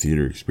for the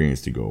theater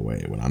experience to go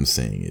away. What I'm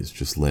saying is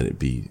just let it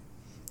be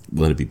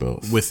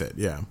both with it.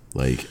 Yeah.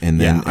 Like, and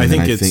then, I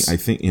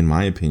think in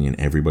my opinion,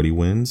 everybody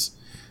wins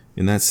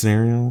in that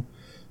scenario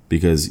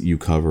because you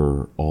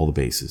cover all the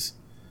bases.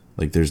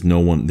 Like there's no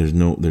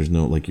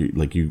like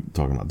you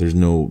talking about. There's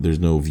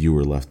no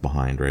viewer left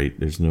behind, right?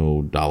 There's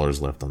no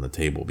dollars left on the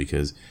table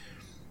because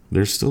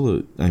there's still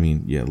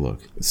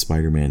look,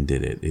 Spider-Man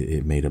did it.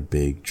 It made a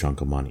big chunk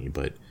of money,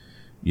 but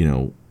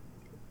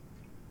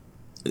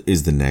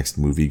is the next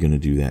movie going to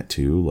do that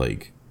too?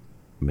 Like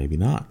maybe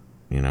not,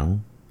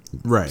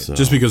 Right. So,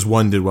 just because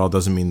one did well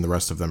doesn't mean the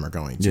rest of them are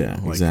going to.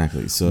 Yeah,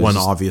 exactly. So one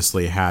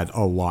obviously had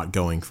a lot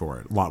going for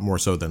it, a lot more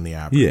so than the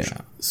average. Yeah.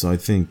 So I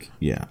think,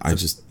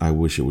 I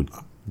wish it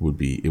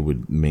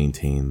would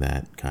maintain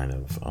that kind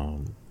of.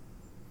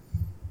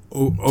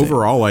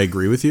 Overall, I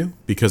agree with you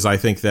because I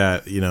think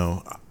that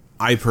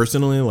I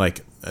personally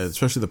like,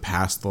 especially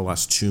the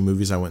last two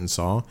movies I went and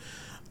saw.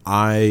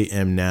 I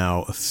am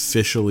now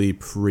officially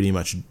pretty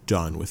much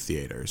done with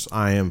theaters.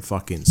 I am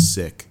fucking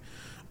sick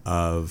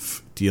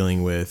of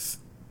dealing with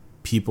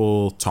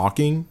people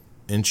talking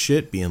and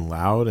shit, being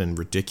loud and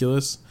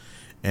ridiculous,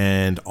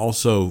 and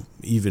also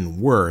even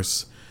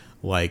worse,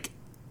 like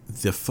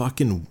the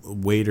fucking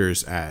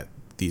waiters at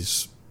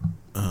these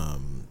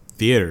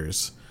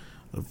theaters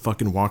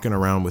fucking walking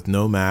around with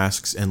no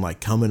masks and like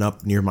coming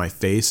up near my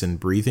face and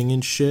breathing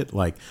and shit.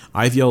 Like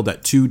I've yelled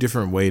at two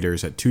different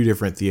waiters at two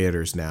different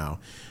theaters now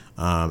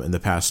over the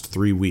past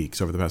 3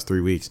 weeks,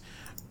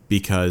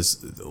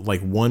 because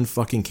like one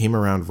fucking came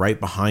around right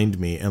behind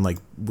me and like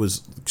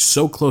was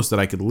so close that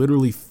I could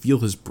literally feel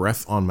his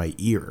breath on my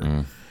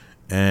ear.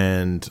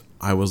 And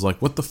I was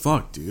like, what the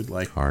fuck, dude?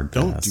 Like,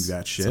 don't do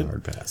that shit. It's a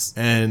hard pass.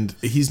 And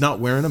he's not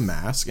wearing a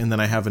mask. And then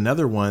I have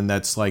another one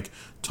that's like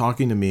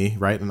talking to me,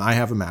 right? And I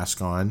have a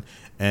mask on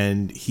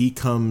and he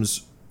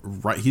comes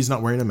right. He's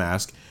not wearing a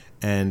mask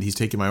and he's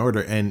taking my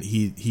order and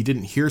he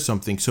didn't hear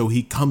something. So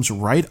he comes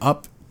right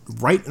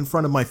in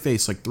front of my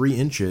face, like 3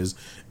 inches,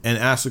 and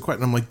asks a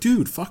question. I'm like,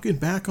 dude, fucking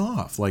back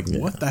off. Like,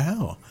 what the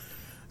hell?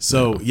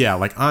 So,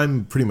 like,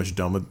 I'm pretty much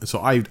done with... So,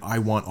 I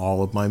want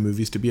all of my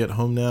movies to be at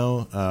home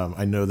now.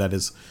 I know that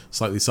is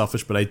slightly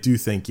selfish, but I do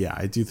think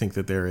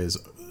that there is...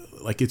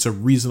 Like, it's a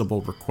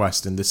reasonable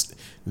request in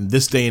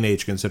this day and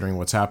age, considering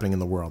what's happening in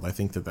the world. I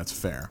think that that's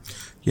fair.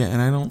 Yeah,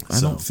 and I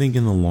don't think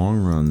in the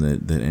long run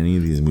that any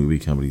of these movie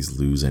companies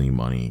lose any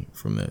money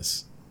from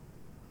this.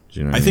 Do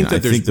you know what I mean? Think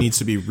that there needs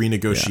to be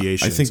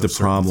renegotiation. I think the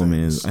problem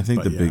is, I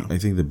think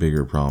the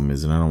bigger problem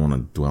is, and I don't want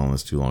to dwell on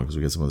this too long because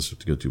we got some other stuff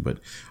to go to, but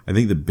I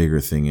think the bigger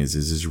thing is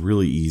it's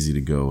really easy to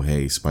go,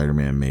 hey,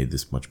 Spider-Man made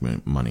this much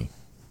money.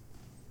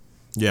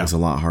 Yeah. It's a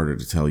lot harder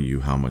to tell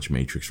you how much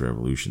Matrix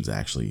Revolutions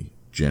actually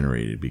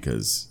generated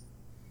because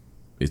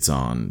it's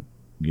on,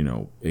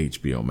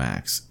 HBO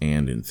Max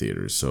and in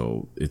theaters.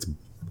 So it's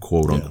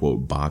quote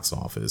unquote box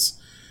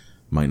office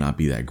might not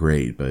be that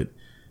great, but,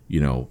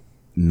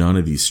 none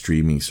of these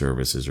streaming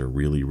services are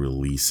really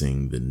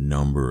releasing the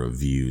number of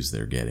views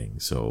they're getting.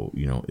 So,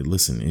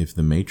 listen, if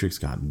The Matrix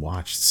got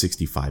watched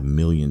 65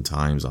 million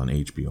times on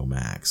HBO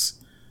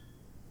Max,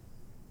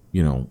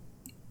 you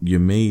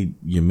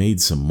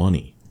made some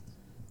money.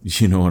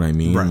 You know what I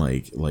mean?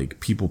 Right. Like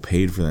people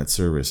paid for that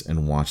service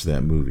and watched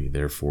that movie.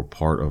 Therefore,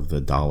 part of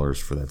the dollars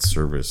for that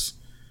service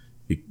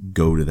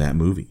go to that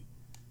movie.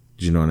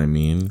 Do you know what I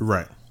mean?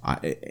 Right.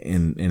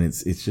 And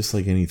it's just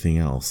like anything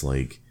else.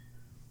 Like,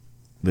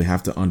 They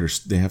have to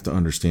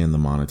understand the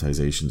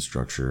monetization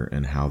structure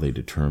and how they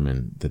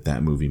determine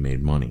that movie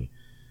made money.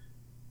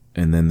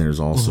 And then there's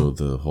also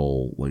the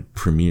whole like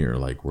premiere,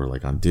 like we're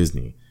like on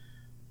Disney,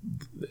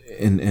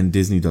 and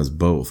Disney does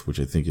both, which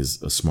I think is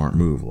a smart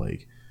move.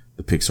 Like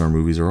the Pixar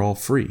movies are all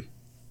free,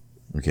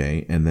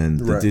 okay, and then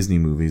the Disney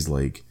movies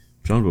like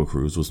Jungle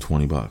Cruise was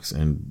 $20,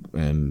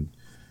 and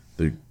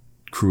the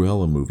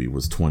Cruella movie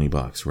was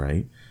 $20,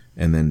 right?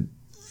 And then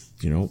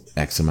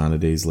X amount of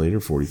days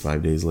later,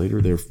 45 days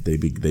later,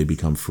 they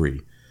become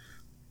free.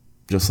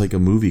 Just like a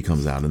movie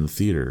comes out in the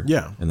theater.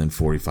 Yeah. And then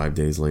 45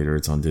 days later,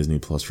 it's on Disney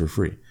Plus for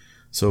free.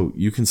 So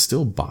you can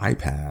still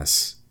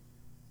bypass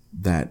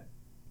that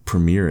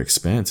premiere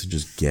expense and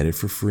just get it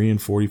for free in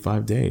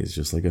 45 days,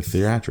 just like a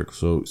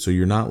theatrical. So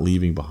you're not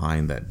leaving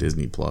behind that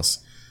Disney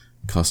Plus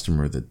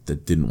customer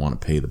that didn't want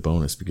to pay the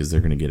bonus because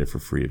they're going to get it for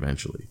free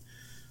eventually.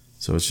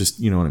 So it's just,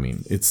 you know what I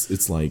mean?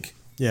 It's like...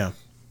 Yeah.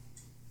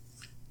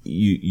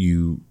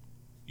 You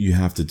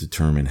have to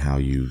determine how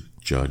you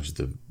judge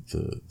the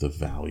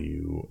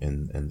value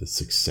and the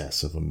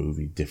success of a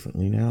movie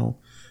differently now,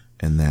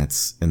 and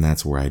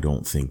that's where I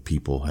don't think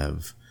people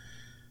have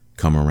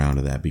come around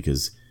to that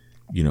because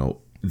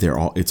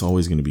it's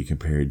always going to be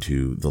compared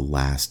to the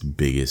last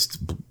biggest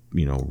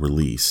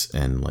release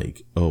and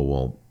like, oh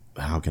well,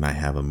 how can I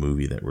have a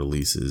movie that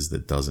releases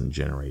that doesn't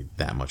generate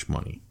that much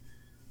money,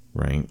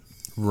 right?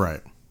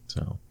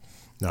 So.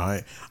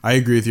 No, I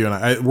agree with you,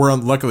 and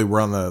luckily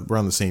we're on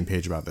the same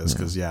page about this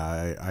because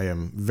I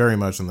am very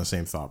much in the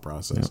same thought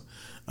process.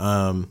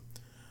 Yeah.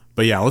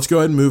 But yeah, let's go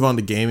ahead and move on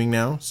to gaming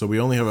now. So we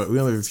only have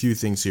a few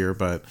things here,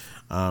 but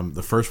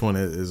the first one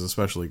is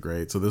especially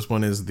great. So this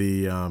one is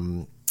the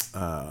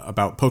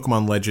about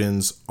Pokemon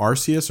Legends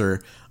Arceus,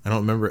 or I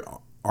don't remember,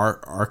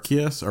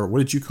 Arceus, or what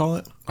did you call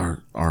it?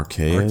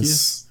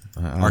 Arceus.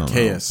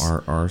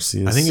 Arceus.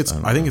 Arceus. I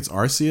think it's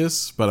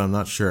Arceus, but I'm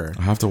not sure.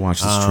 I have to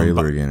watch this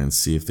trailer again and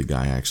see if the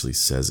guy actually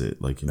says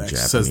it, like in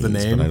Japanese. Says the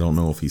name, but I don't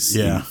know if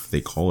if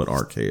they call it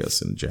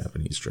Arceus in the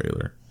Japanese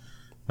trailer.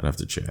 I'd have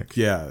to check.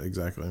 Yeah,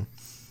 exactly.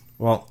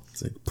 Well,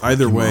 like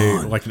either way,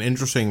 like an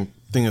interesting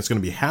thing that's going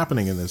to be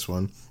happening in this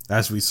one,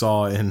 as we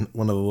saw in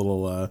one of the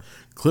little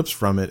clips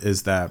from it,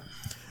 is that,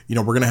 you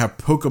know, we're going to have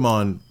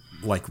Pokemon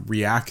like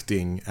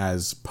reacting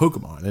as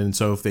Pokemon. And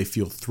so if they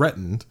feel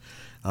threatened,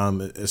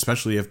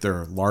 especially if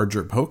they're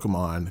larger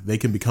Pokemon, they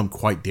can become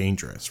quite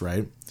dangerous,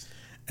 right?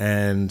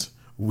 And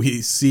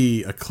we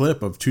see a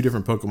clip of two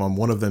different Pokemon,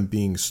 one of them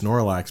being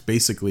Snorlax,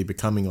 basically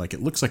becoming like,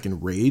 it looks like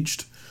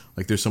enraged.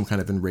 Like there's some kind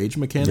of enraged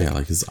mechanic. Yeah,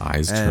 like his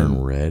eyes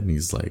turn red and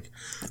he's like,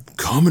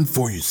 coming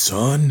for you,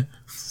 son.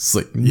 It's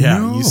like, yeah,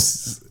 no.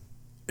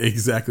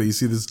 Exactly. You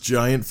see this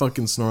giant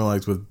fucking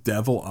Snorlax with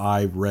devil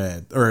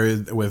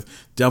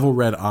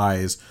red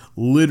eyes,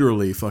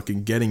 literally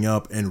fucking getting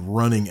up and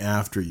running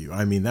after you.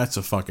 I mean, that's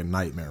a fucking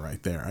nightmare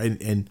right there.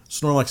 And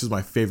Snorlax is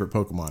my favorite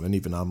Pokemon, and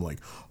even I'm like,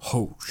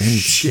 oh and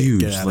shit,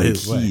 huge. get out like of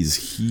his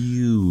he's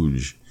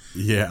huge.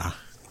 Yeah.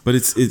 But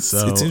it's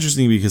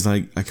interesting because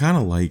I kind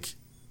of like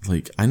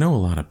I know a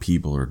lot of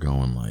people are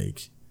going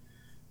like,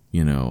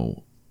 you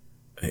know,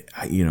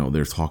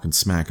 they're talking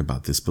smack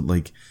about this, but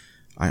like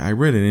I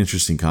read an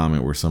interesting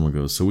comment where someone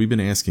goes, so we've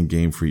been asking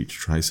Game Freak to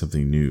try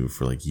something new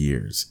for like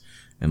years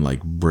and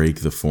like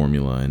break the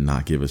formula and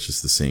not give us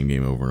just the same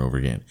game over and over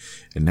again.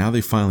 And now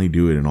they finally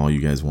do it, and all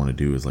you guys want to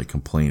do is like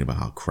complain about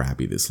how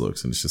crappy this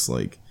looks. And it's just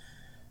like,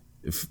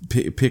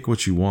 pick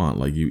what you want.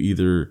 Like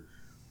we're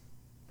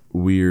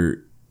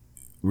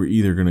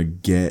either going to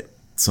get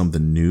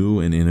something new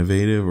and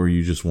innovative, or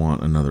you just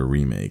want another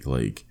remake.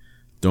 Like,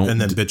 and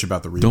then bitch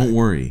about the remake. Don't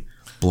worry.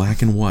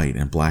 Black and White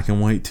and Black and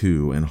White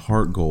 2 and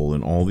Heart Gold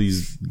and all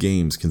these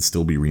games can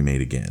still be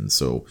remade again.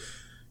 So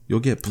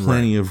you'll get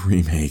plenty of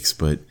remakes,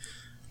 but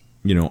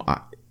you know,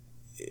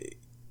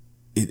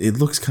 it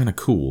looks kind of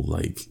cool.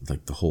 Like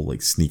the whole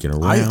like sneaking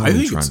around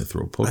and trying to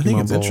throw Pokemon balls. I think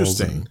it's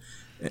interesting.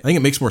 I think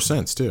it makes more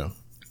sense too.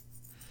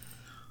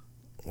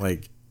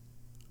 Like,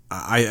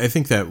 I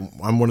think that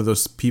I'm one of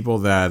those people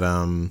that,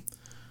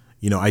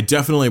 you know, I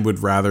definitely would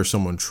rather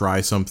someone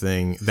try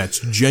something that's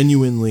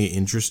genuinely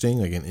interesting,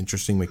 like an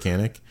interesting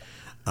mechanic,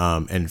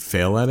 and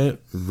fail at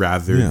it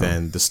rather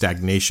than the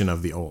stagnation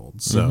of the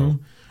old. So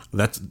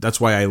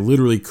that's why I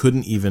literally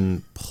couldn't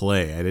even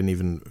play. I didn't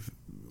even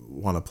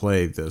want to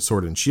play the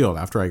Sword and Shield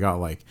after I got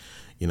like,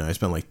 you know, I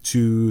spent like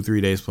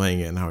 2-3 days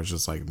playing it, and I was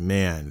just like,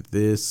 man,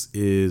 this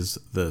is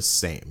the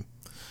same.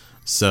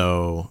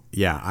 So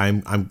yeah,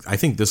 I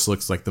think this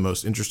looks like the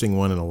most interesting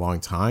one in a long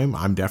time.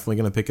 I'm definitely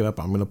going to pick it up.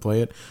 I'm going to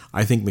play it.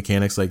 I think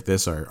mechanics like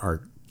this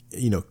are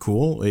you know,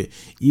 cool.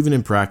 Even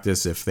in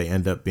practice, if they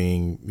end up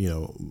being, you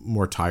know,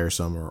 more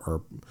tiresome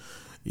or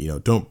you know,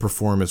 don't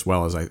perform as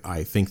well as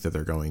I think that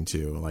they're going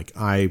to, like,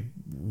 I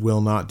will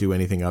not do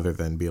anything other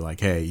than be like,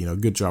 hey, you know,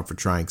 good job for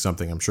trying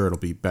something. I'm sure it'll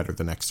be better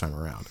the next time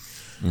around.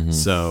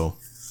 So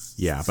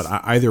yeah, but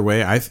either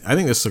way, I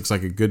think this looks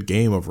like a good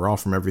game overall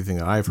from everything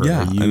that I've heard.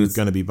 Yeah, are you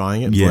going to be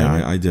buying it?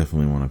 Yeah, I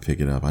definitely want to pick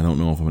it up. I don't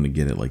know if I'm going to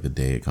get it like the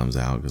day it comes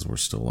out, because we're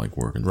still like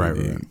working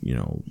through you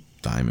know,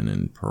 Diamond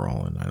and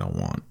Pearl, and I don't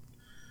want,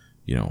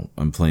 you know,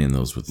 I'm playing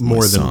those with more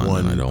my than son,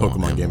 one and I don't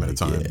Pokemon game at a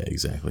time. Yeah,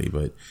 exactly.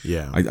 But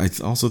yeah, I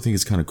also think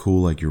it's kind of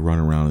cool. Like, you're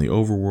running around in the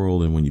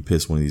overworld, and when you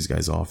piss one of these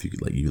guys off, you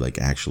could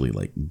actually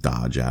like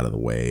dodge out of the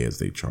way as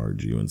they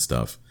charge you and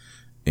stuff.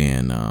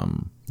 And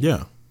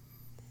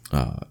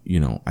you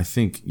know, I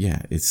think,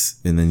 it's,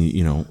 and then,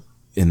 you know,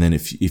 and then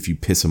if you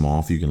piss them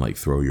off, you can like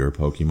throw your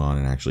Pokemon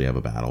and actually have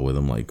a battle with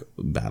them, like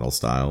battle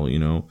style, you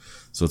know?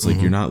 So it's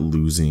like, you're not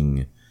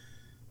losing.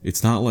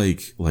 It's not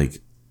like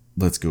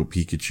Let's Go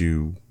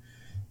Pikachu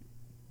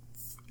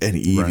and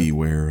Eevee,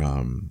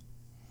 where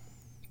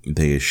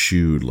they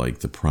eschewed like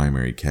the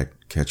primary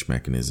catch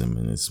mechanism,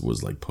 and it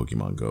was like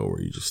Pokemon Go,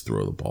 where you just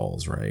throw the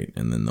balls, right?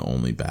 And then the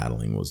only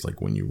battling was like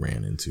when you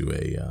ran into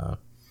a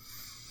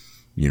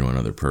you know,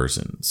 another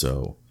person.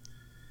 So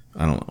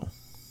I don't know.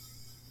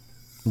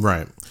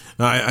 Right.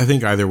 I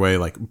think either way,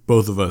 like,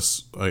 both of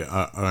us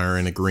are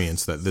in agreement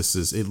that this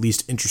is at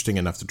least interesting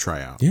enough to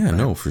try out. Yeah, right?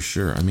 No, for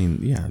sure. I mean,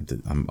 yeah,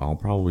 I'll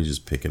probably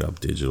just pick it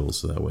up digital,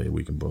 so that way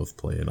we can both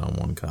play it on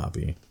one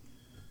copy.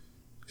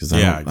 Because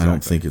I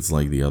don't think it's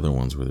like the other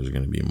ones where there's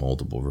going to be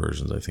multiple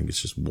versions. I think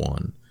it's just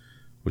one,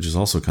 which is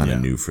also kind of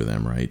new for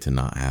them, right? To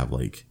not have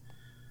like,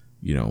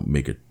 you know,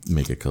 make a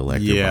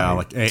collector. Yeah,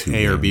 like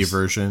A or B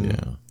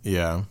version.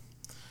 Yeah.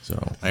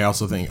 So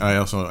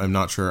I'm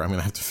not sure. I'm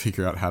gonna have to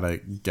figure out how to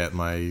get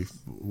my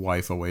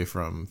wife away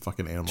from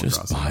fucking Animal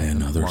Crossing. Just buy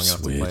another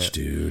Switch,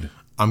 dude.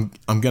 I'm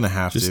gonna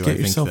have to. Just get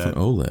yourself an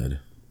OLED.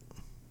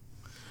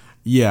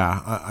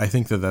 Yeah, I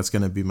think that's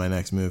going to be my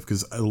next move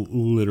because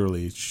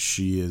literally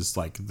she is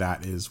like,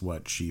 that is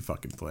what she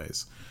fucking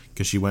plays.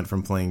 Because she went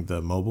from playing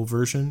the mobile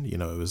version, it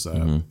was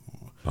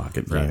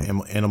Pocket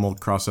Camp. Animal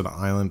Crossing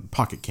Island,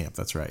 Pocket Camp,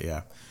 that's right,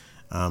 yeah.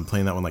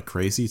 Playing that one like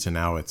crazy to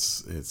now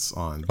it's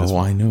on. Oh,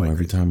 I know.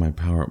 Every time I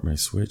power up my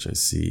Switch, I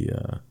see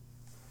that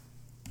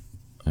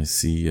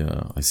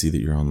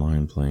you're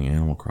online playing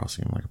Animal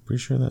Crossing. I'm like, I'm pretty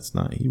sure that's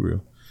not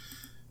Hebrew.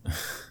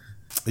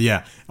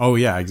 Yeah. Oh,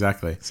 yeah.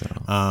 Exactly. So.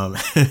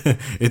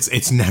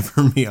 It's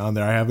never me on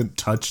there. I haven't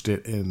touched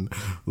it in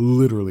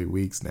literally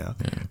weeks now.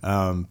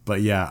 Yeah.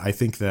 But yeah, I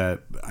think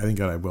that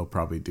I will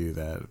probably do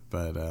that.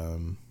 But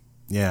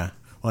yeah.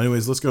 Well,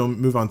 anyways, let's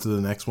move on to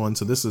the next one.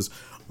 So this is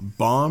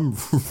Bomb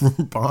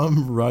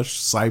Rush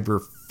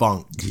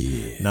Cyberpunk.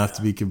 Yeah. Not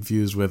to be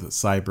confused with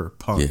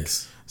Cyberpunk.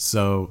 Yes.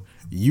 So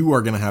you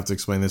are going to have to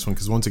explain this one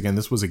because once again,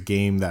 this was a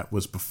game that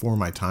was before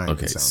my time.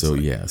 Okay. So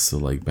like. Yeah. So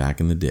like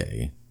back in the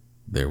day,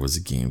 there was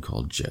a game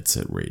called Jet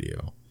Set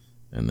Radio,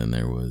 and then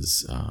there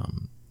was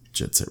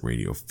Jet Set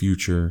Radio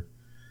Future,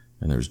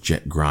 and there was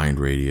Jet Grind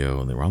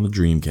Radio, and they were on the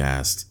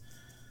Dreamcast,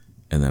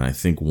 and then I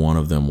think one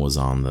of them was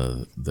on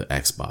the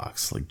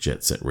Xbox, like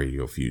Jet Set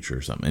Radio Future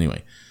or something.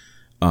 Anyway,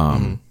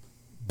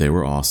 they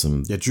were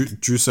awesome. Yeah,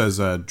 Drew says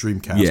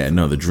Dreamcast. Yeah,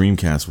 no, the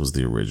Dreamcast was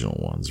the original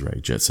ones, right?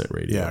 Jet Set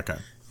Radio. Yeah, okay.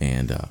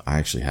 And I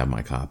actually have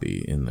my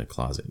copy in the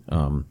closet.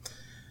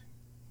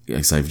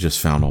 Because I've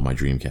just found all my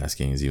Dreamcast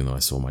games, even though I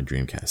sold my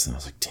Dreamcast, and I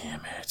was like,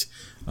 damn it.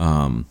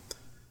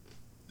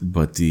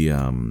 But the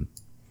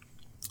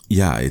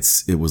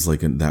it was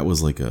like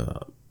there's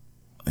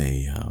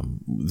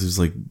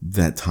like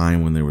that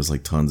time when there was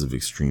like tons of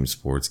extreme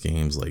sports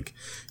games, like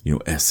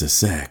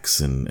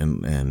SSX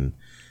and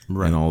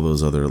right. And all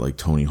those other, like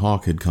Tony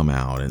Hawk had come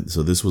out, and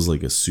so this was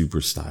like a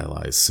super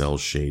stylized, cell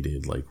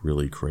shaded, like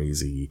really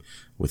crazy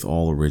with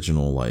all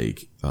original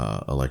like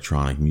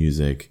electronic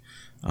music.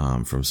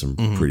 From some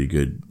pretty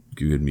good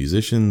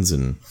musicians,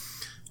 and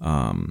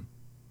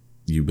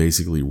you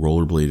basically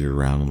rollerbladed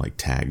around and like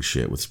tag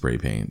shit with spray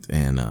paint,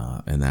 and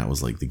that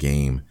was like the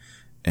game,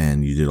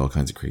 and you did all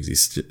kinds of crazy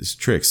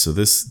tricks. So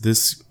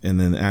this, and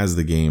then as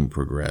the game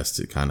progressed,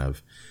 it kind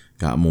of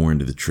got more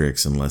into the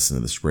tricks and less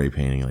into the spray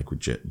painting, like with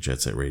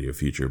Jet Set Radio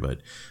Future. But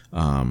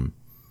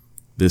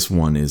this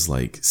one is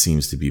like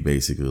seems to be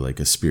basically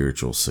like a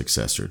spiritual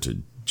successor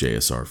to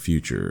JSR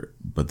Future,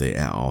 but they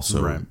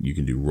also right. You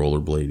can do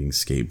rollerblading,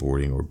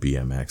 skateboarding, or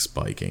BMX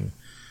biking,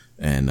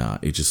 and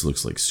it just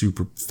looks like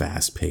super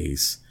fast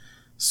pace,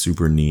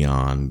 super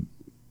neon,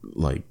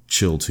 like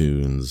chill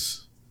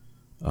tunes,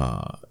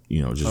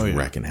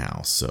 wrecking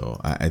house. So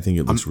I think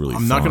it looks really.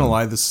 I'm not gonna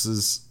lie, this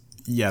is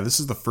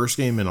the first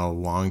game in a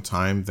long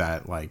time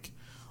that like,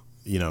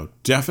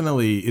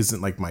 definitely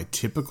isn't like my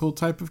typical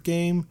type of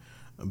game,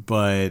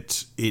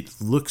 but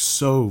it looks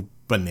so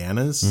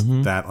bananas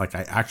that like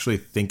I actually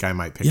think I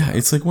might pick it up.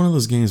 It's like one of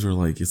those games where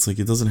like it's like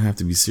it doesn't have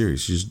to be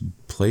serious. You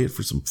just play it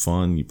for some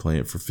fun. You play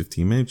it for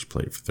 15 minutes, you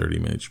play it for 30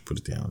 minutes, you put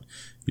it down.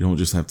 You don't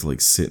just have to like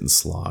sit and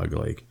slog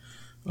like,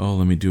 oh,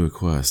 let me do a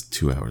quest.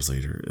 2 hours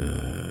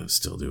later,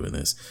 still doing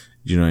this.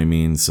 You know what I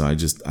mean? So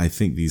I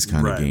think these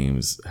kind of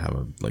games have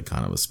a like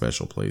kind of a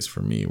special place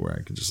for me where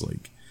I could just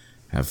like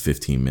have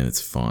 15 minutes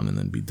fun and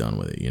then be done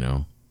with it,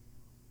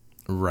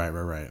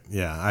 Right.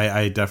 Yeah,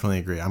 I definitely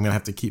agree. I'm gonna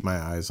have to keep my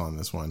eyes on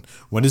this one.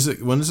 When does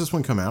this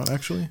one come out?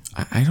 Actually,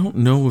 I don't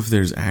know if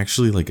there's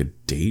actually like a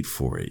date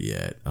for it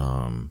yet.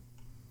 I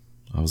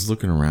was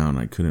looking around,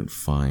 I couldn't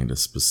find a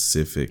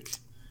specific.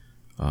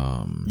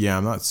 I'm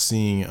not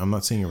seeing a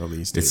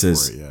release date it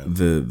says for it yet.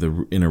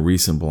 The in a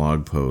recent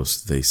blog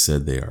post they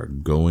said they are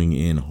going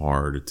in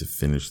hard to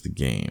finish the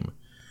game.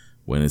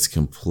 When it's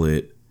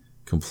complete,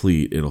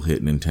 it'll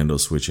hit Nintendo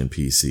Switch and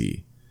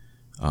PC.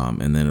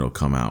 And then it'll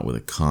come out with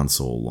a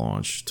console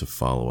launch to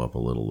follow up a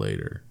little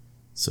later.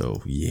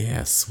 So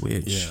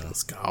Switch. Yeah.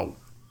 Let's go.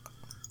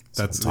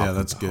 That's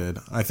good.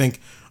 I think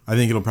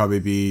it'll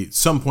probably be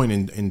some point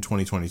in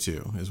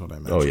 2022 is what I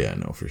mentioned. Oh yeah,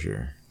 no, for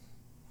sure.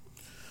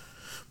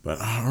 But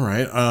all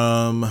right,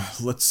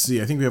 let's see.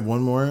 I think we have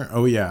one more.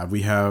 Oh yeah,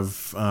 we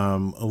have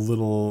a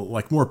little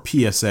like more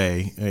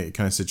PSA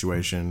kind of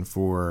situation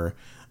for.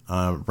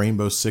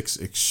 Rainbow Six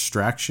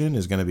Extraction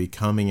is going to be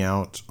coming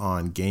out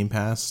on Game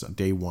Pass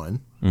day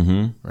one,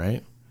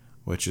 right?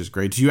 Which is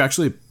great. Do you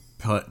actually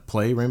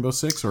play Rainbow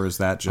Six, or is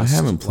that just? I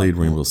haven't played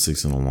Rainbow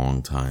Six in a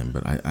long time,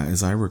 but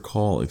as I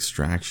recall,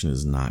 Extraction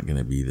is not going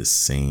to be the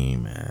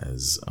same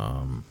as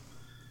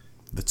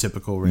the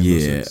typical Rainbow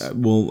Six. Yeah,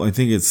 well, I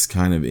think it's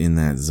kind of in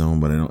that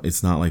zone, but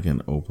it's not like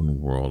an open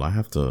world. I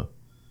have to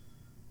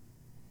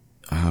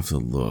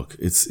look.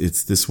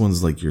 It's this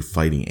one's like you're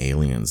fighting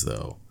aliens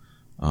though.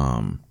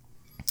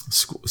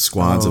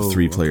 Squads of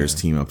 3 players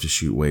team up to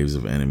shoot waves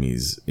of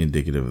enemies,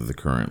 indicative of the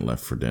current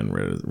Left 4 Dead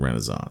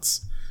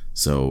renaissance.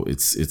 So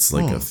it's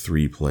like a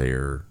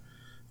 3-player,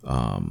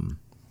 like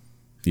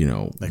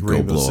go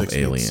Rainbow blow Six up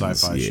aliens.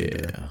 Sci-fi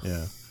shooter.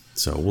 Yeah.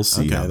 So we'll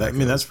see. Okay, how that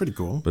goes. that's pretty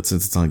cool. But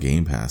since it's on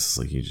Game Pass, it's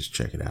like you just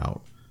check it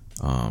out.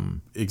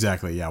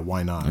 Exactly. Yeah.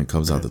 Why not? And it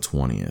comes out the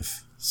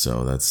 20th.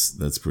 So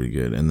that's pretty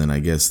good. And then I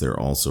guess they're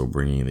also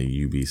bringing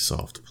the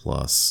Ubisoft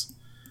Plus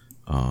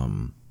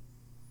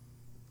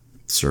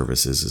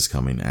services is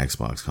coming to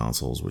Xbox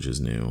consoles, which is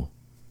new.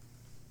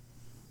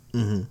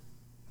 Mm-hmm.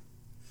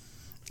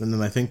 And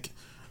then I think,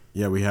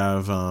 we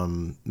have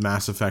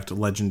Mass Effect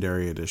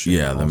Legendary Edition.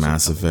 Yeah, the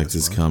Mass Effect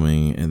is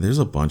coming, and there's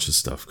a bunch of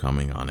stuff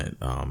coming on it.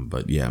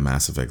 But yeah,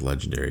 Mass Effect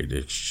Legendary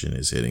Edition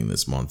is hitting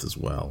this month as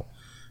well,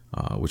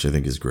 which I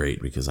think is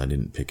great because I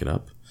didn't pick it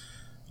up.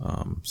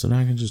 So now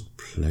I can just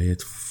play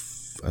it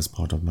as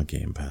part of my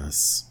Game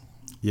Pass.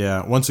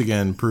 Yeah, once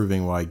again,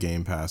 proving why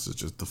Game Pass is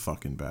just the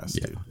fucking best.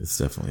 Yeah, dude. It's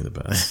definitely the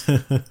best.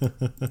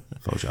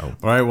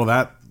 All right, well,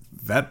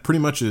 that pretty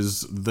much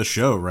is the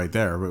show right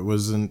there. It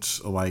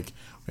wasn't like,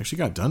 we actually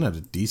got done at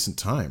a decent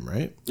time,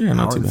 right? Yeah,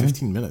 not hour too and bad.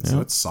 15 minutes. Yeah. So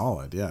that's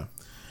solid, yeah.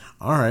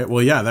 All right,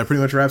 well, yeah, that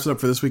pretty much wraps it up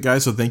for this week,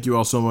 guys. So thank you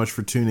all so much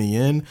for tuning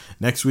in.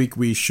 Next week,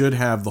 we should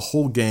have the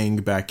whole gang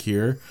back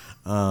here,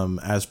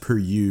 as per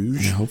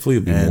usual. Yeah, hopefully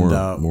it'll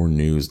be more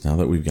news now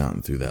that we've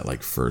gotten through that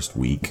like first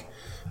week,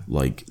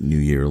 like New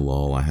Year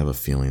lull. I have a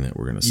feeling that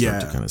we're going to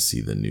start to kind of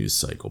see the news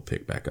cycle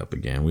pick back up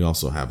again. We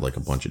also have like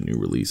a bunch of new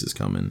releases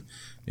coming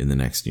in the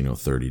next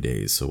 30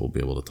 days, so we'll be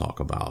able to talk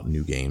about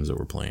new games that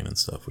we're playing and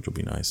stuff, which will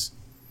be nice.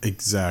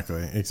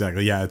 Exactly.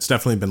 Yeah, it's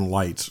definitely been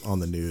light on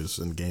the news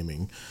and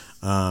gaming.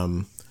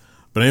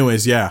 But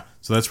anyways, yeah,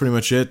 so that's pretty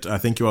much it.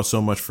 Thank you all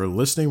so much for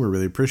listening. We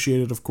really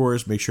appreciate it, of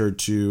course. Make sure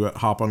to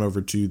hop on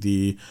over to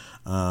the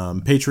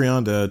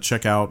Patreon to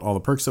check out all the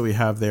perks that we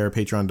have there,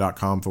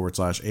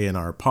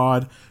 patreon.com/ANR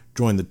pod.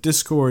 Join the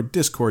Discord,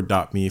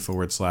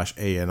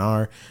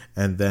 discord.me/ANR.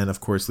 And then, of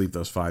course, leave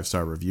those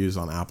 5-star reviews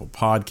on Apple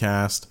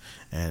Podcast.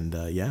 And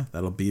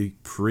that'll be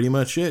pretty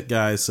much it,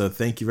 guys. So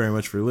thank you very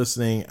much for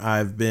listening.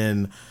 I've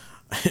been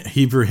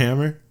Hebrew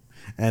Hammer.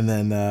 And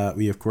then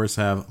we, of course,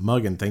 have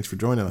Muggin. Thanks for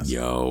joining us.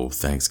 Yo,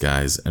 thanks,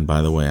 guys. And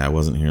by the way, I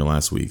wasn't here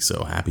last week,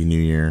 so Happy New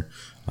Year.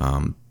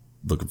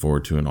 Looking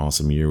forward to an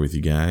awesome year with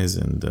you guys.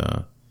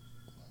 And,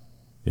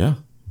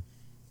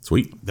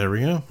 sweet. There we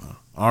go.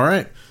 All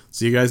right.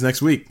 See you guys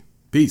next week.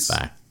 Peace.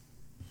 Bye.